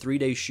shoot, a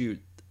 3-day shoot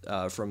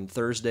from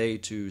Thursday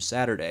to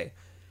Saturday.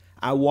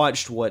 I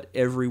watched what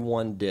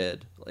everyone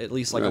did, at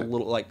least like a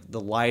little, like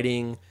the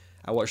lighting.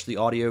 I watched the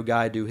audio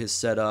guy do his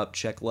setup,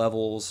 check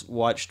levels,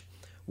 watched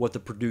what the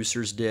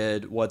producers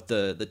did, what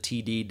the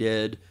TD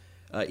did,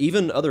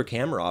 even other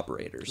camera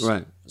operators.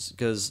 Right.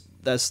 Because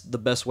that's the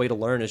best way to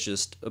learn is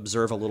just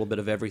observe a little bit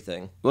of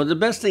everything. Well, the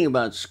best thing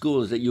about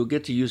school is that you'll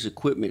get to use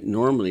equipment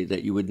normally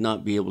that you would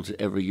not be able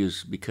to ever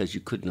use because you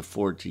couldn't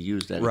afford to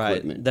use that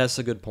equipment. Right, that's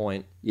a good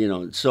point.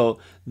 So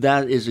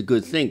that is a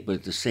good thing. But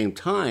at the same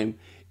time,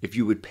 if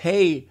you would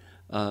pay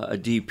a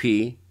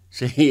DP,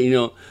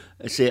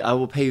 say, I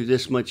will pay you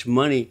this much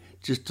money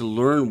just to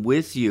learn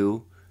with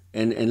you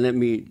and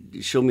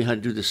show me how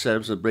to do the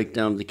setups and break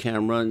down the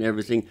camera and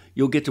everything,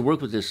 you'll get to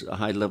work with this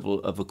high level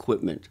of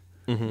equipment.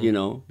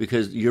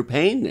 Because you're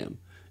paying them,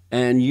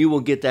 and you will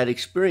get that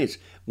experience.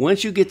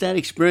 Once you get that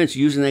experience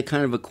using that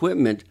kind of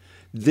equipment,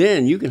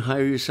 then you can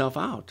hire yourself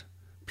out.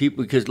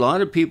 Because a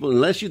lot of people,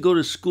 unless you go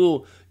to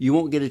school, you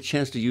won't get a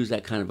chance to use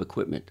that kind of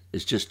equipment.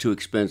 It's just too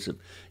expensive.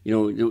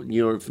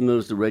 You're familiar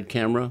with the Red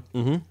camera?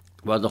 Mm-hmm.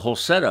 Well, the whole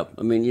setup.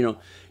 I mean,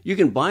 you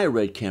can buy a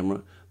Red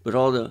camera, but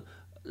all the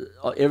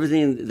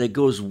everything that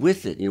goes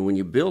with it. When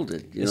you build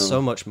it, It's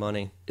so much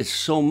money. It's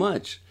so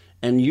much,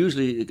 and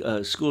usually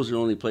schools are the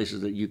only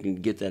places that you can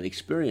get that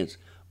experience,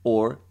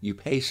 or you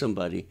pay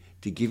somebody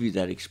to give you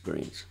that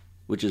experience,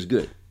 which is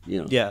good.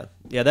 Yeah,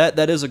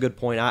 that is a good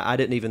point. I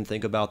didn't even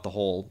think about the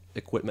whole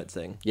equipment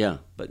thing. Yeah.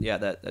 But yeah,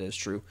 that is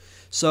true.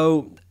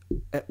 So,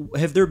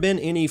 have there been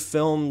any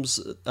films,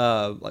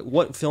 like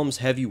what films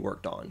have you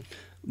worked on?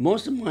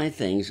 Most of my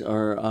things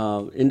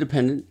are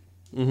independent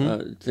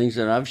things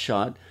that I've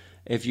shot.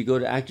 If you go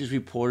to Actors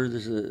Reporter,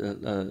 there's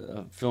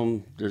a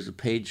film, there's a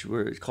page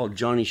where it's called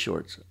Johnny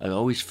Shorts. I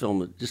always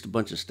film just a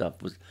bunch of stuff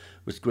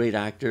with great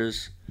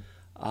actors.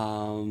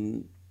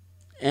 And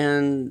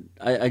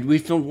we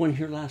filmed one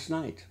here last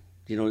night.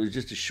 It was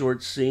just a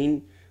short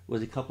scene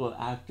with a couple of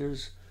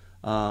actors.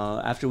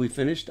 After we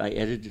finished, I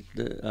edited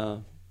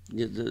the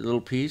little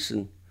piece,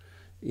 and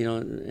and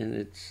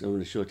I'm going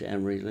to show it to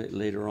Anne-Marie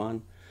later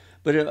on.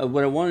 But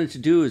what I wanted to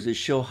do is to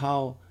show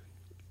how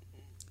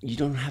you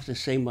don't have to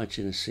say much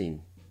in a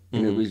scene,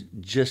 and it was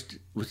just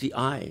with the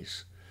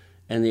eyes,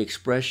 and the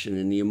expression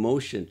and the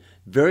emotion.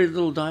 Very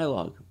little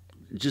dialogue,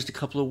 just a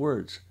couple of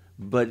words,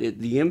 but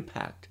the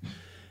impact.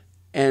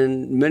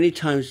 And many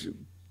times,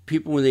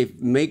 people, when they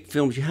make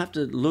films, you have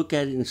to look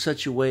at it in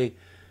such a way,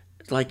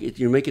 like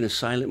you're making a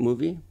silent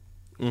movie,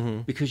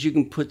 because you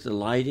can put the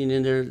lighting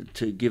in there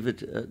to give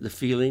it the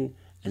feeling,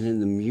 and then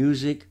the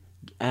music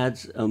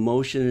adds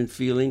emotion and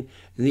feeling.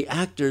 And the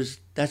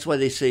actors, that's why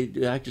they say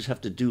the actors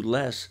have to do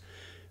less,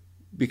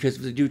 because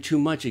if they do too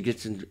much, it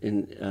gets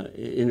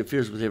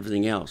interferes with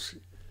everything else.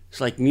 It's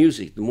like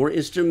music. The more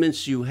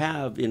instruments you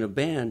have in a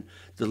band,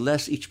 the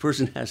less each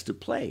person has to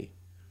play.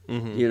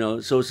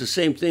 So it's the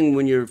same thing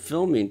when you're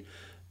filming.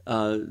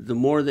 The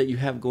more that you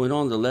have going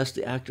on, the less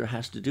the actor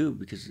has to do,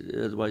 because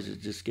otherwise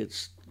it just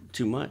gets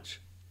too much.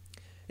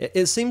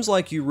 It seems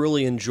like you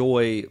really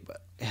enjoy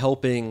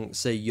helping,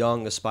 say,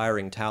 young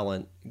aspiring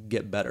talent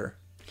get better.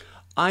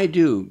 I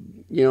do,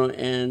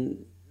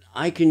 and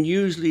I can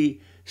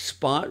usually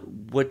spot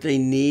what they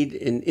need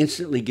and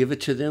instantly give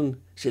it to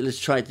them. Say, let's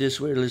try it this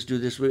way, or let's do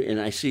this way, and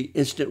I see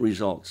instant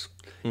results.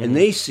 And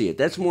they see it.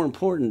 That's more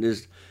important,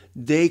 is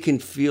they can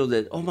feel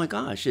that, oh my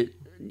gosh,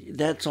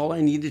 that's all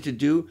I needed to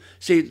do.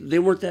 See, they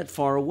weren't that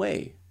far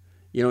away.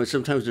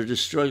 Sometimes they're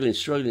just struggling,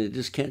 they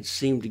just can't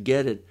seem to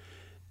get it.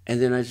 And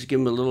then I just give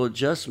them a little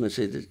adjustment,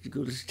 say,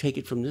 let's take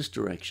it from this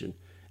direction.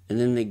 And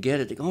then they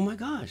get it. They go, oh my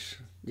gosh,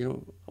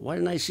 why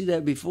didn't I see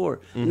that before?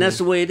 And that's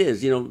the way it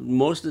is.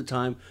 Most of the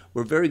time,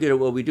 we're very good at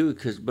what we do,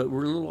 but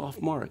we're a little off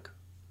mark,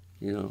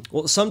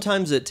 Well,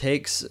 sometimes it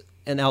takes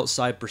an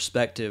outside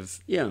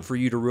perspective for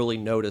you to really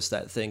notice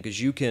that thing,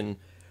 because you can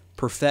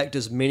perfect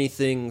as many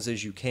things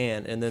as you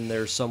can, and then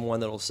there's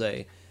someone that'll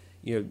say,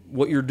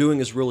 what you're doing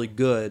is really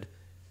good,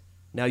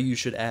 now you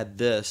should add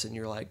this, and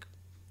you're like,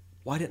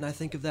 why didn't I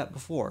think of that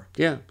before?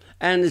 Yeah,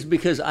 and it's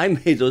because I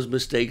made those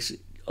mistakes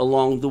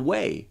along the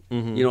way.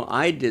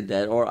 I did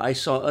that, or I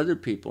saw other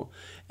people.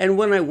 And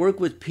when I work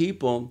with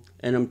people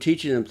and I'm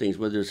teaching them things,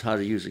 whether it's how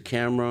to use a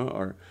camera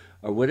or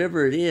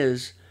whatever it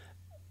is,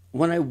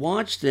 when I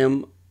watch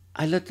them,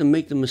 I let them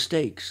make the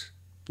mistakes.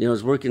 I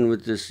was working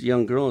with this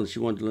young girl, and she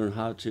wanted to learn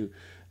how to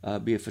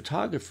be a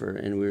photographer,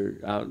 and we were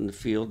out in the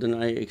field, and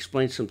I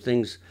explained some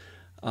things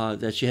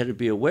that she had to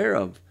be aware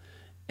of.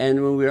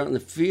 And when we were out in the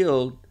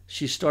field,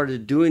 she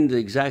started doing the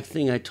exact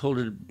thing I told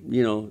her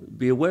to,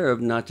 be aware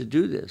of, not to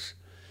do this.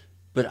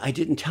 But I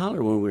didn't tell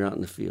her when we were out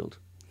in the field.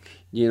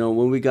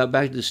 When we got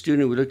back to the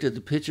studio, we looked at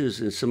the pictures,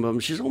 and some of them,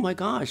 she said, oh my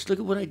gosh, look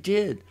at what I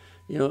did.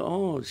 I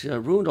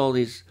ruined all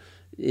these.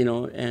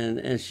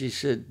 And she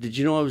said, did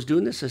you know I was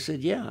doing this? I said,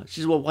 yeah. She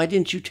said, well, why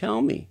didn't you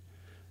tell me?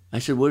 I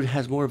said, well, it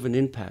has more of an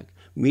impact.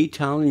 Me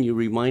telling you,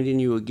 reminding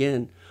you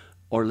again,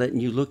 or letting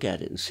you look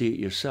at it and see it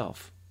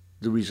yourself,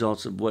 the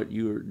results of what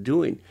you're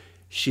doing.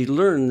 She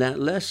learned that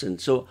lesson.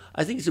 So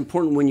I think it's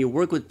important when you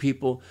work with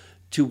people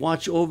to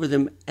watch over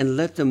them and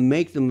let them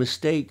make the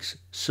mistakes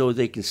so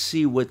they can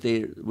see what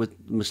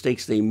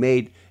mistakes they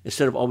made,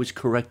 instead of always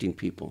correcting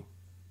people.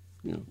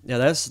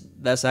 Yeah,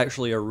 that's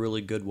actually a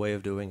really good way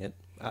of doing it.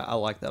 I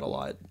like that a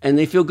lot. And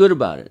they feel good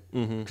about it.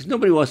 Because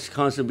nobody wants to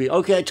constantly be,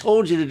 okay, I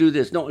told you to do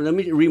this. No, let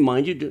me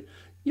remind you.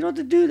 You don't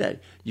have to do that.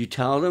 You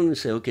tell them and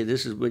say, okay,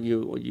 this is what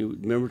you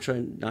remember,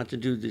 trying not to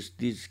do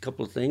these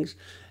couple of things.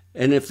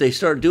 And if they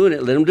start doing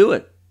it, let them do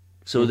it,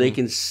 so they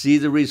can see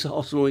the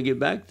results when we get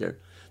back there.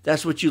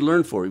 That's what you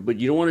learn for. But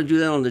you don't want to do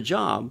that on the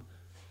job.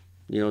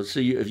 So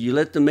if you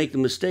let them make the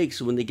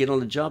mistakes, when they get on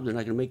the job, they're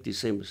not going to make these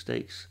same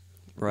mistakes,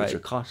 which are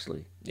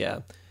costly. Yeah.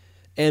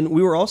 And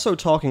we were also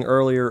talking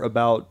earlier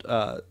about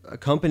a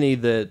company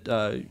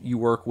that you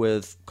work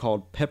with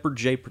called Pepper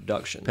J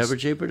Productions. Pepper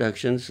J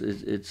Productions,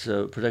 it's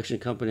a production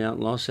company out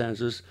in Los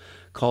Angeles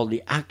called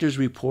the Actors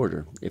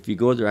Reporter. If you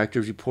go there,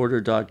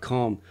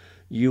 actorsreporter.com,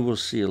 you will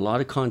see a lot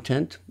of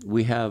content.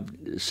 We have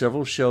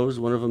several shows.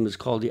 One of them is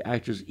called the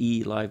Actors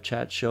E Live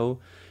Chat Show.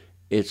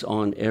 It's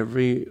on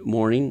every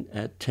morning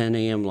at 10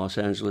 a.m. Los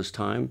Angeles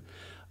time.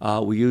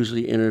 We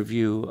usually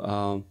interview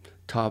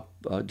top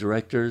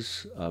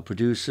directors,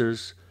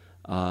 producers,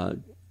 TV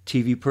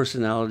TV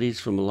personalities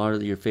from a lot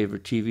of your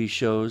favorite TV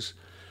shows.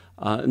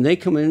 And they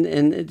come in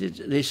and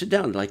they sit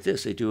down like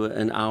this. They do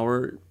an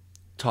hour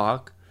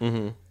talk,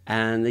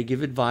 and they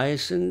give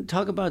advice and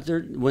talk about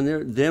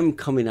them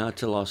coming out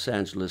to Los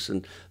Angeles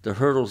and the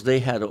hurdles they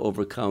had to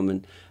overcome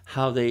and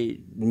how they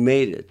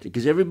made it.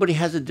 Because everybody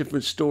has a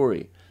different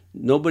story.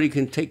 Nobody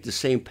can take the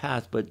same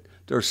path, but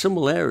there are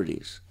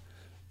similarities.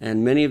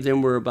 And many of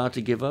them were about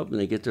to give up, and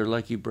they get their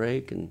lucky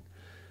break. And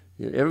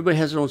everybody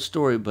has their own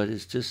story, but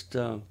it's just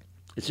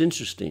it's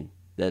interesting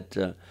that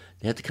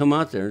they have to come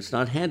out there. It's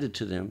not handed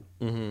to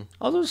them.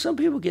 Although some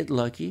people get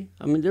lucky.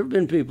 I mean, there have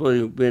been people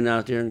who've been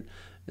out there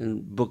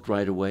and booked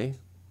right away.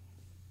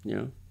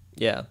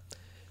 Yeah.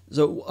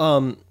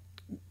 So,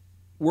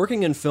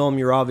 working in film,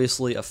 you're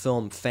obviously a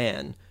film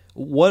fan.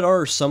 What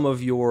are some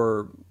of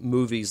your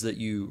movies that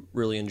you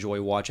really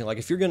enjoy watching? Like,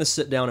 if you're going to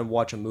sit down and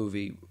watch a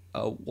movie,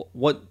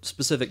 what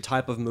specific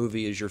type of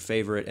movie is your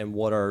favorite, and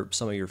what are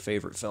some of your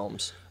favorite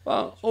films?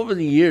 Well, over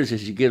the years,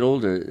 as you get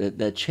older,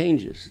 that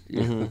changes.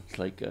 It's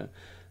like,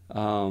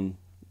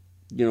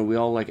 we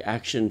all like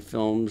action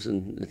films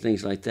and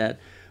things like that.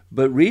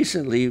 But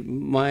recently,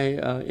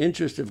 my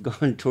interests have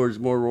gone towards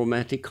more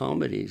romantic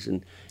comedies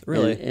and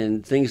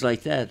things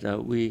like that.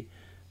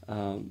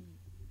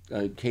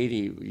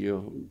 Katie,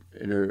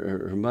 and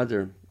her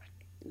mother,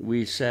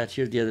 we sat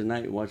here the other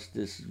night and watched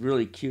this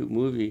really cute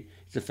movie.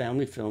 It's a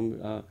family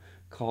film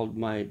called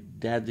My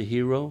Dad the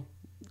Hero,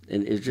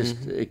 and it's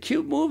just a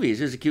cute movie. It's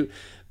just a cute,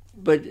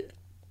 but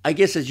I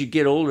guess as you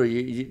get older,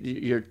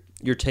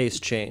 your tastes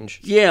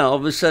change. Yeah, all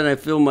of a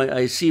sudden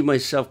I see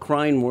myself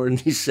crying more in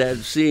these sad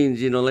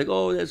scenes. Like,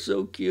 oh, that's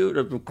so cute.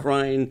 I'm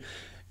crying.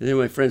 And then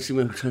my friends see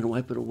me trying to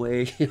wipe it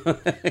away.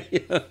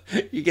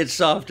 You get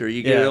softer.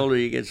 You get older,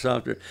 you get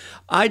softer.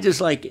 I just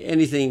like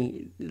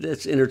anything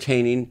that's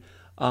entertaining.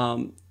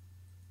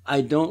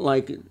 I don't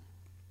like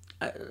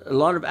a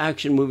lot of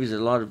action movies, a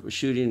lot of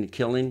shooting and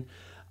killing.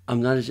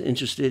 I'm not as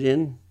interested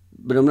in,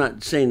 but I'm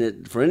not saying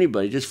it for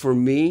anybody, just for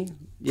me.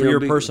 For your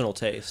personal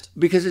taste.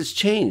 Because it's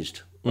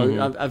changed.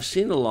 I've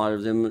seen a lot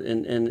of them,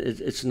 and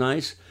it's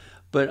nice,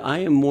 but I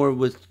am more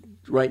with,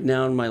 right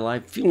now in my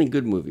life, feeling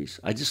good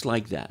movies. I just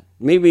like that.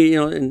 Maybe,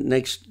 in the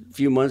next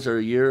few months or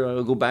a year,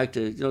 I'll go back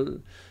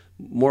to,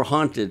 more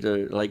haunted,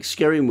 like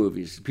scary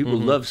movies. People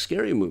love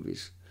scary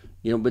movies,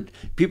 but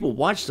people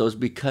watch those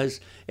because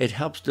it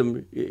helps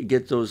them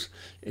get those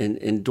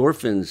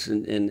endorphins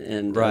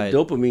and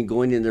dopamine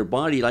going in their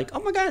body. Like, oh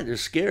my God, they're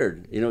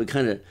scared. It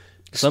kind of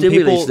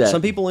stimulates that.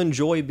 Some people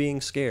enjoy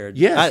being scared.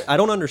 Yes. I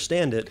don't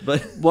understand it,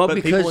 but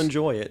people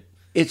enjoy it.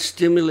 It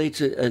stimulates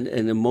an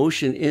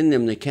emotion in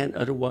them they can't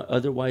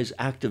otherwise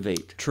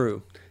activate.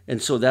 True. And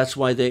so that's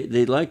why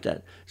they like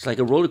that. It's like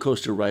a roller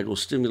coaster ride will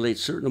stimulate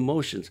certain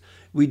emotions.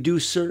 We do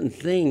certain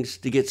things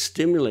to get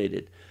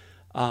stimulated.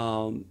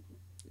 And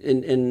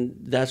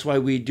that's why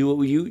we do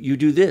what you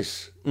do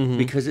this,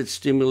 because it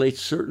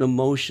stimulates certain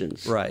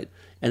emotions. Right.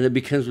 And it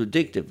becomes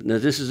addictive. Now,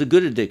 this is a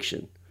good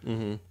addiction,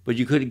 but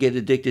you could get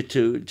addicted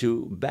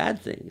to bad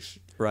things.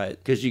 Right.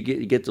 Because you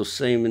get those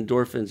same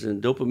endorphins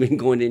and dopamine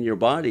going in your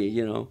body,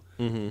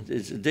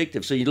 It's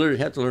addictive. So you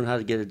have to learn how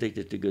to get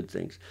addicted to good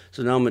things.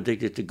 So now I'm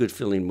addicted to good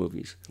feeling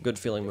movies. Good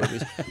feeling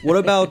movies. What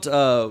about,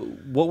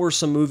 what were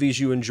some movies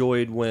you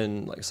enjoyed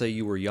when, like, say,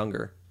 you were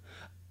younger?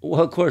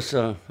 Well, of course,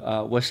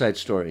 West Side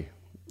Story,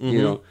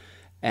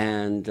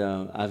 and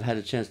I've had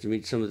a chance to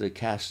meet some of the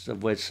cast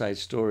of West Side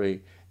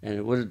Story,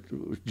 and what a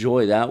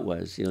joy that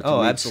was, to meet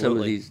absolutely. some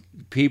of these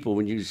people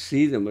when you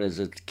see them as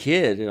a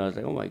kid. I was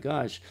like, oh my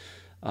gosh.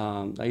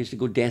 I used to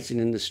go dancing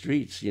in the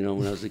streets, when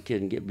I was a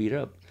kid and get beat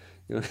up,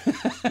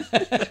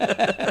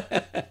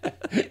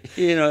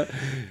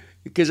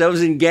 because I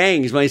was in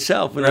gangs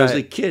myself when I was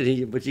a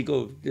kid. But you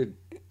go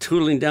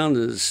tootling down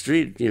the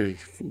street, your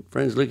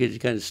friends look at you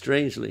kind of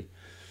strangely.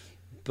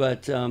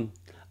 But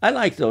I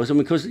like those. I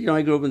mean, because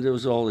I grew up and there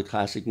was all the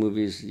classic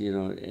movies,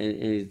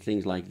 and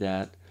things like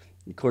that.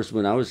 Of course,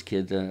 when I was a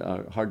kid,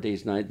 Hard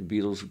Day's Night, the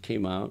Beatles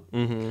came out.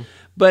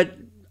 But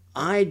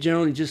I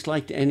generally just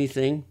liked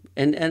anything.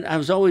 And I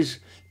was always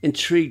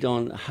intrigued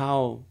on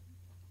how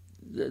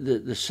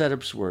the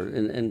setups were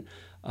and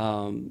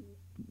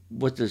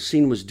what the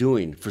scene was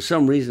doing. For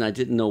some reason, I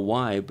didn't know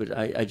why, but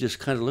I just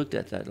kind of looked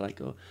at that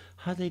like, oh,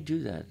 how'd they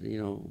do that?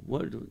 And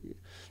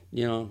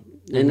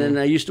then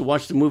I used to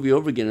watch the movie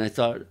over again, and I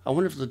thought, I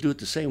wonder if they'll do it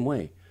the same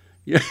way.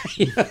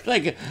 Because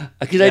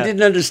I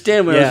didn't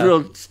understand when I was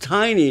real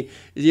tiny.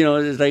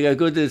 It's like I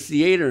go to the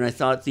theater, and I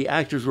thought the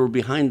actors were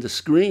behind the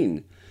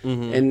screen.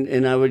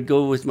 And I would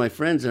go with my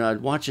friends and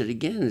I'd watch it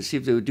again and see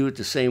if they would do it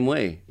the same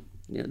way.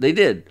 They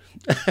did.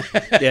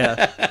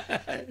 Yeah.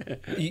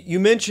 You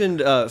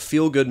mentioned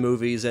feel-good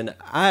movies, and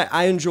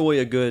I enjoy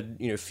a good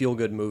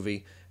feel-good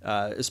movie,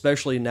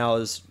 especially now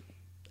as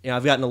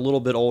I've gotten a little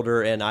bit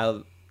older, and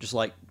I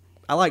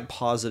like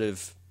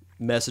positive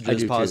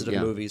messages, positive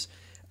movies.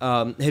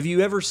 Have you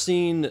ever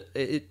seen?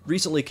 It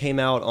recently came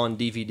out on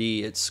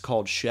DVD. It's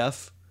called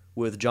Chef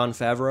with Jon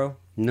Favreau.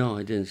 No,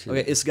 I didn't see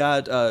it. It's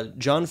got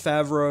Jon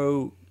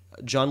Favreau,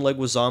 John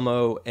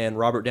Leguizamo, and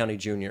Robert Downey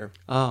Jr.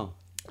 Oh.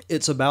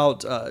 It's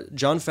about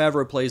Jon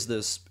Favreau plays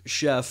this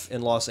chef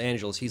in Los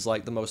Angeles. He's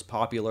like the most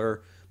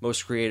popular,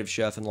 most creative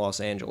chef in Los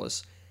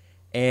Angeles.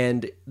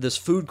 And this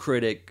food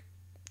critic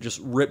just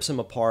rips him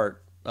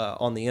apart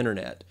on the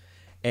internet.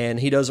 And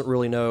he doesn't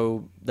really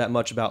know that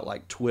much about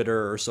like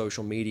Twitter or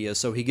social media.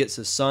 So he gets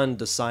his son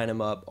to sign him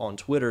up on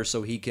Twitter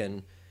so he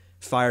can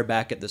fire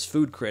back at this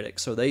food critic.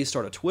 So they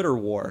start a Twitter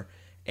war,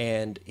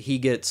 and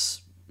he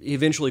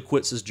eventually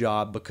quits his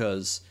job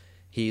because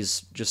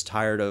he's just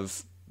tired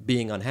of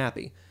being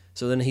unhappy.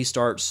 So then he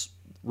starts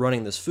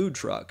running this food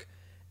truck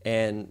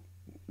and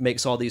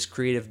makes all these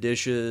creative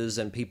dishes,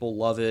 and people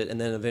love it, and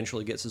then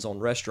eventually gets his own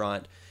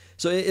restaurant.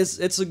 So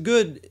it's a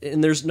good,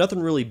 and there's nothing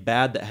really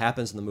bad that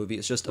happens in the movie.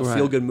 It's just a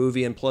feel-good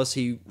movie, and plus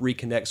he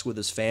reconnects with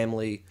his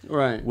family,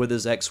 with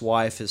his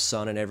ex-wife, his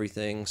son, and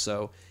everything.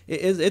 So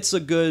it's a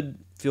good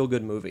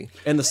feel-good movie.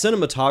 And the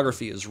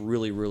cinematography is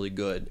really, really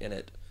good in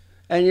it.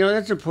 And,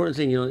 that's an important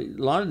thing. A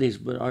lot of these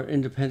are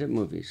independent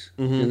movies.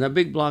 Mm-hmm. And they're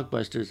big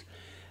blockbusters.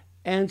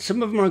 And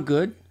some of them are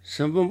good.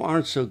 Some of them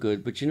aren't so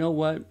good. But you know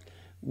what?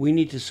 We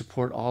need to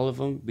support all of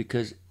them,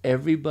 because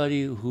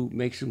everybody who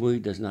makes a movie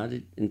does not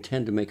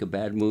intend to make a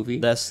bad movie.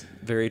 That's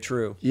very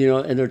true.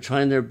 And they're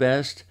trying their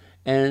best.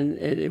 And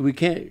we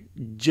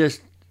can't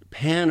just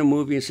pan a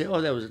movie and say,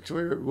 oh, that was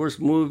the worst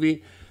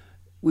movie.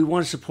 We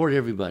want to support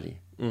everybody,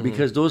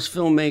 because those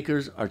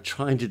filmmakers are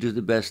trying to do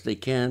the best they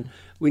can.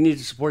 We need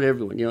to support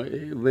everyone.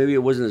 Maybe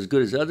it wasn't as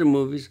good as other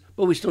movies,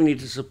 but we still need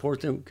to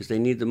support them because they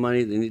need the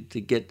money. They need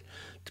to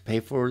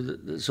pay for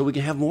so we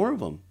can have more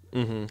of them.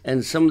 Mm-hmm.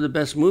 And some of the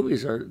best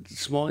movies are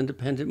small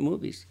independent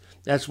movies.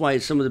 That's why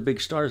some of the big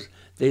stars,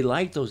 they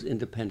like those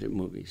independent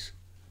movies.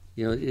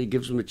 It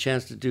gives them a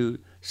chance to do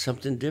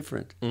something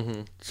different.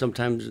 Mm-hmm.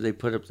 Sometimes they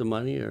put up the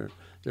money, or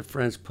their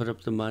friends put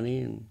up the money,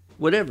 and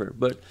whatever.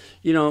 But,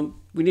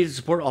 we need to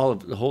support all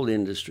of the whole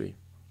industry.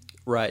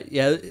 Right,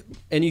 yeah.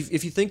 And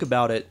if you think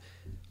about it,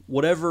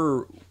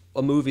 whatever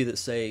a movie that,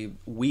 say,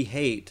 we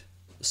hate,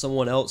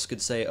 someone else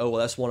could say, oh, well,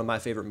 that's one of my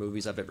favorite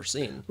movies I've ever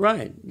seen.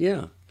 Right,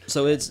 yeah.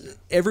 So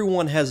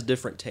everyone has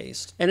different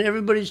taste. And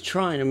everybody's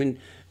trying. I mean,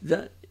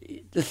 the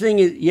thing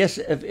is, yes,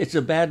 if it's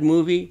a bad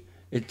movie,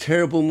 a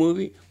terrible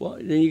movie, well,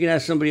 then you can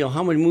ask somebody,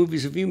 how many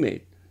movies have you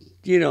made?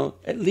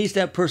 At least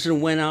that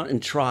person went out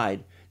and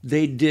tried.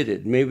 They did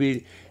it.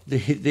 Maybe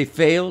they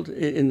failed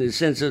in the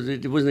sense of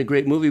it wasn't a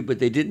great movie, but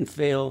they didn't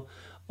fail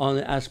on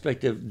the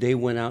aspect of they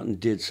went out and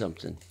did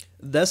something.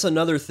 That's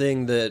another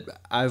thing that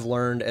I've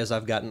learned as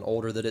I've gotten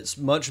older, that it's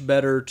much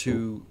better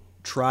to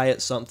try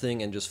at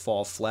something and just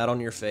fall flat on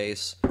your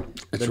face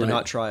than to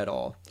not try at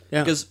all.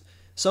 Yeah. Because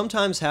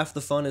sometimes half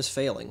the fun is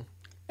failing.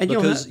 And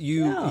because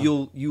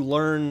you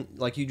learn,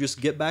 like, you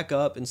just get back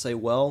up and say,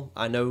 well,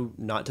 I know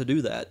not to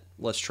do that.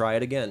 Let's try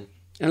it again.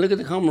 And look at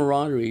the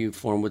camaraderie you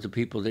form with the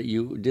people that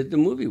you did the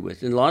movie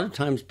with. And a lot of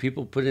times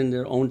people put in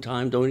their own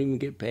time, don't even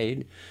get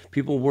paid.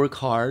 People work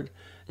hard.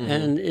 Mm-hmm.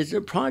 And it's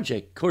a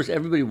project. Of course,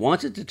 everybody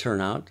wants it to turn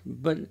out,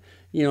 but,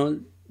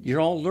 you're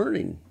all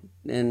learning.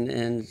 And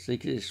it's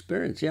like an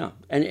experience, yeah.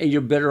 And you're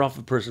better off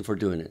a person for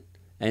doing it.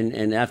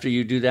 And after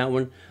you do that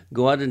one,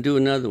 go out and do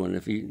another one.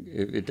 If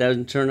it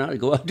doesn't turn out,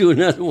 go out and do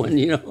another one,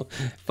 Finally,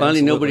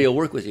 Absolutely. Nobody will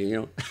work with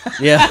you,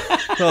 Yeah.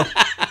 Well,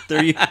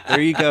 there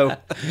you go.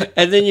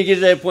 And then you get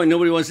to that point,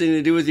 nobody wants anything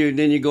to do with you, and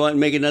then you go out and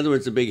make another one.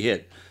 It's a big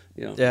hit,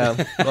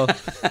 Yeah. Well,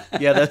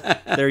 yeah,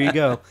 there you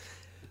go.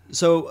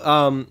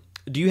 So,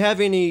 do you have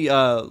any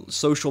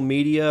social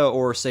media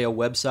or, say, a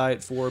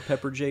website for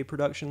Pepper J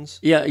Productions?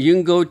 Yeah, you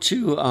can go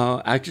to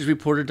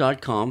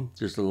actorsreporter.com.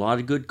 There's a lot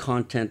of good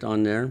content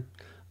on there,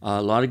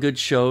 a lot of good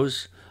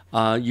shows.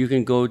 You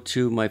can go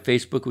to my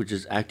Facebook, which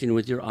is Acting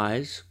With Your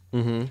Eyes,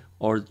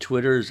 or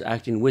Twitter is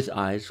Acting With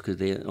Eyes, because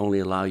they only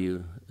allow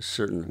you a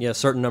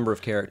certain number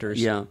of characters.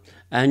 Yeah,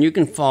 and you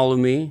can follow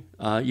me.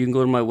 You can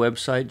go to my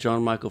website,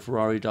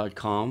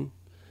 johnmichaelferrari.com,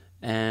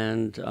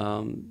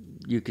 and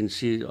you can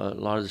see a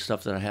lot of the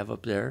stuff that I have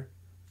up there,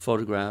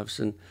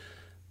 photographs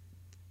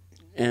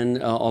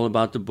and all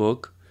about the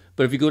book.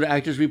 But if you go to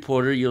Actors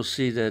Reporter, you'll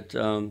see that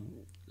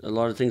a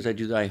lot of things I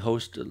do. That I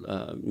host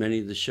many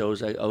of the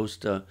shows. I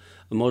host a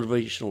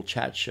motivational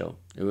chat show,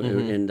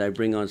 and I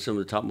bring on some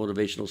of the top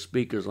motivational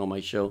speakers on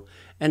my show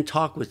and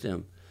talk with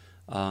them.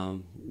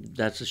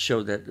 That's a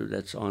show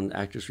that's on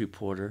Actors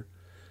Reporter.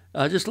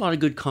 Just a lot of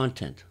good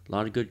content.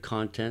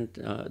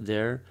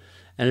 There.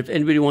 And if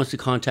anybody wants to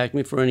contact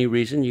me for any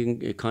reason, you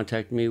can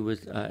contact me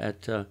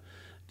at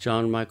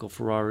John Michael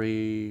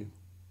Ferrari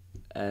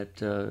at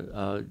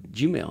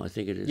Gmail, I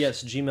think it is.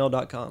 Yes,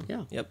 gmail.com.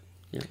 Yeah. Yep.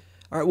 Yeah.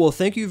 All right, well,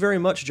 thank you very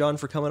much, John,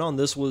 for coming on.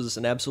 This was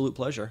an absolute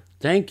pleasure.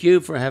 Thank you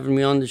for having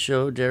me on the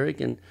show, Derek,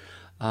 and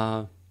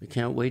I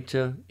can't wait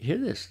to hear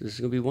this. This is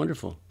going to be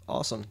wonderful.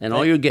 Awesome. And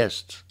all your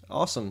guests.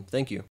 Awesome.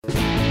 Thank you.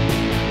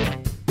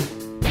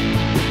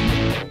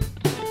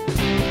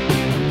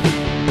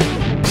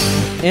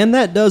 And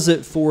that does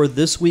it for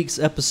this week's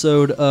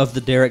episode of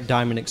the Derek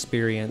Diamond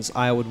Experience.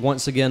 I would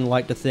once again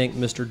like to thank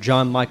Mr.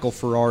 John Michael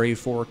Ferrari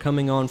for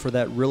coming on for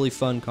that really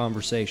fun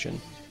conversation.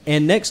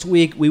 And next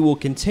week, we will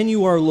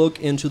continue our look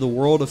into the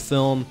world of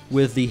film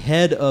with the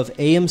head of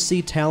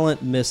AMC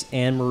Talent, Miss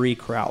Anne-Marie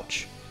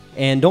Crouch.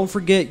 And don't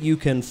forget, you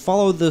can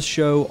follow this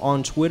show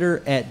on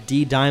Twitter at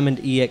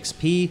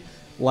DDiamondEXP,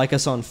 like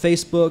us on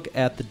Facebook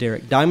at The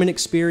Derek Diamond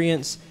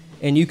Experience,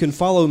 and you can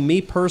follow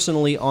me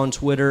personally on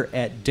Twitter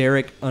at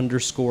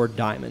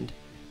Derek_Diamond.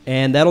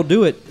 And that'll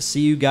do it.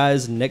 See you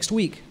guys next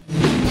week.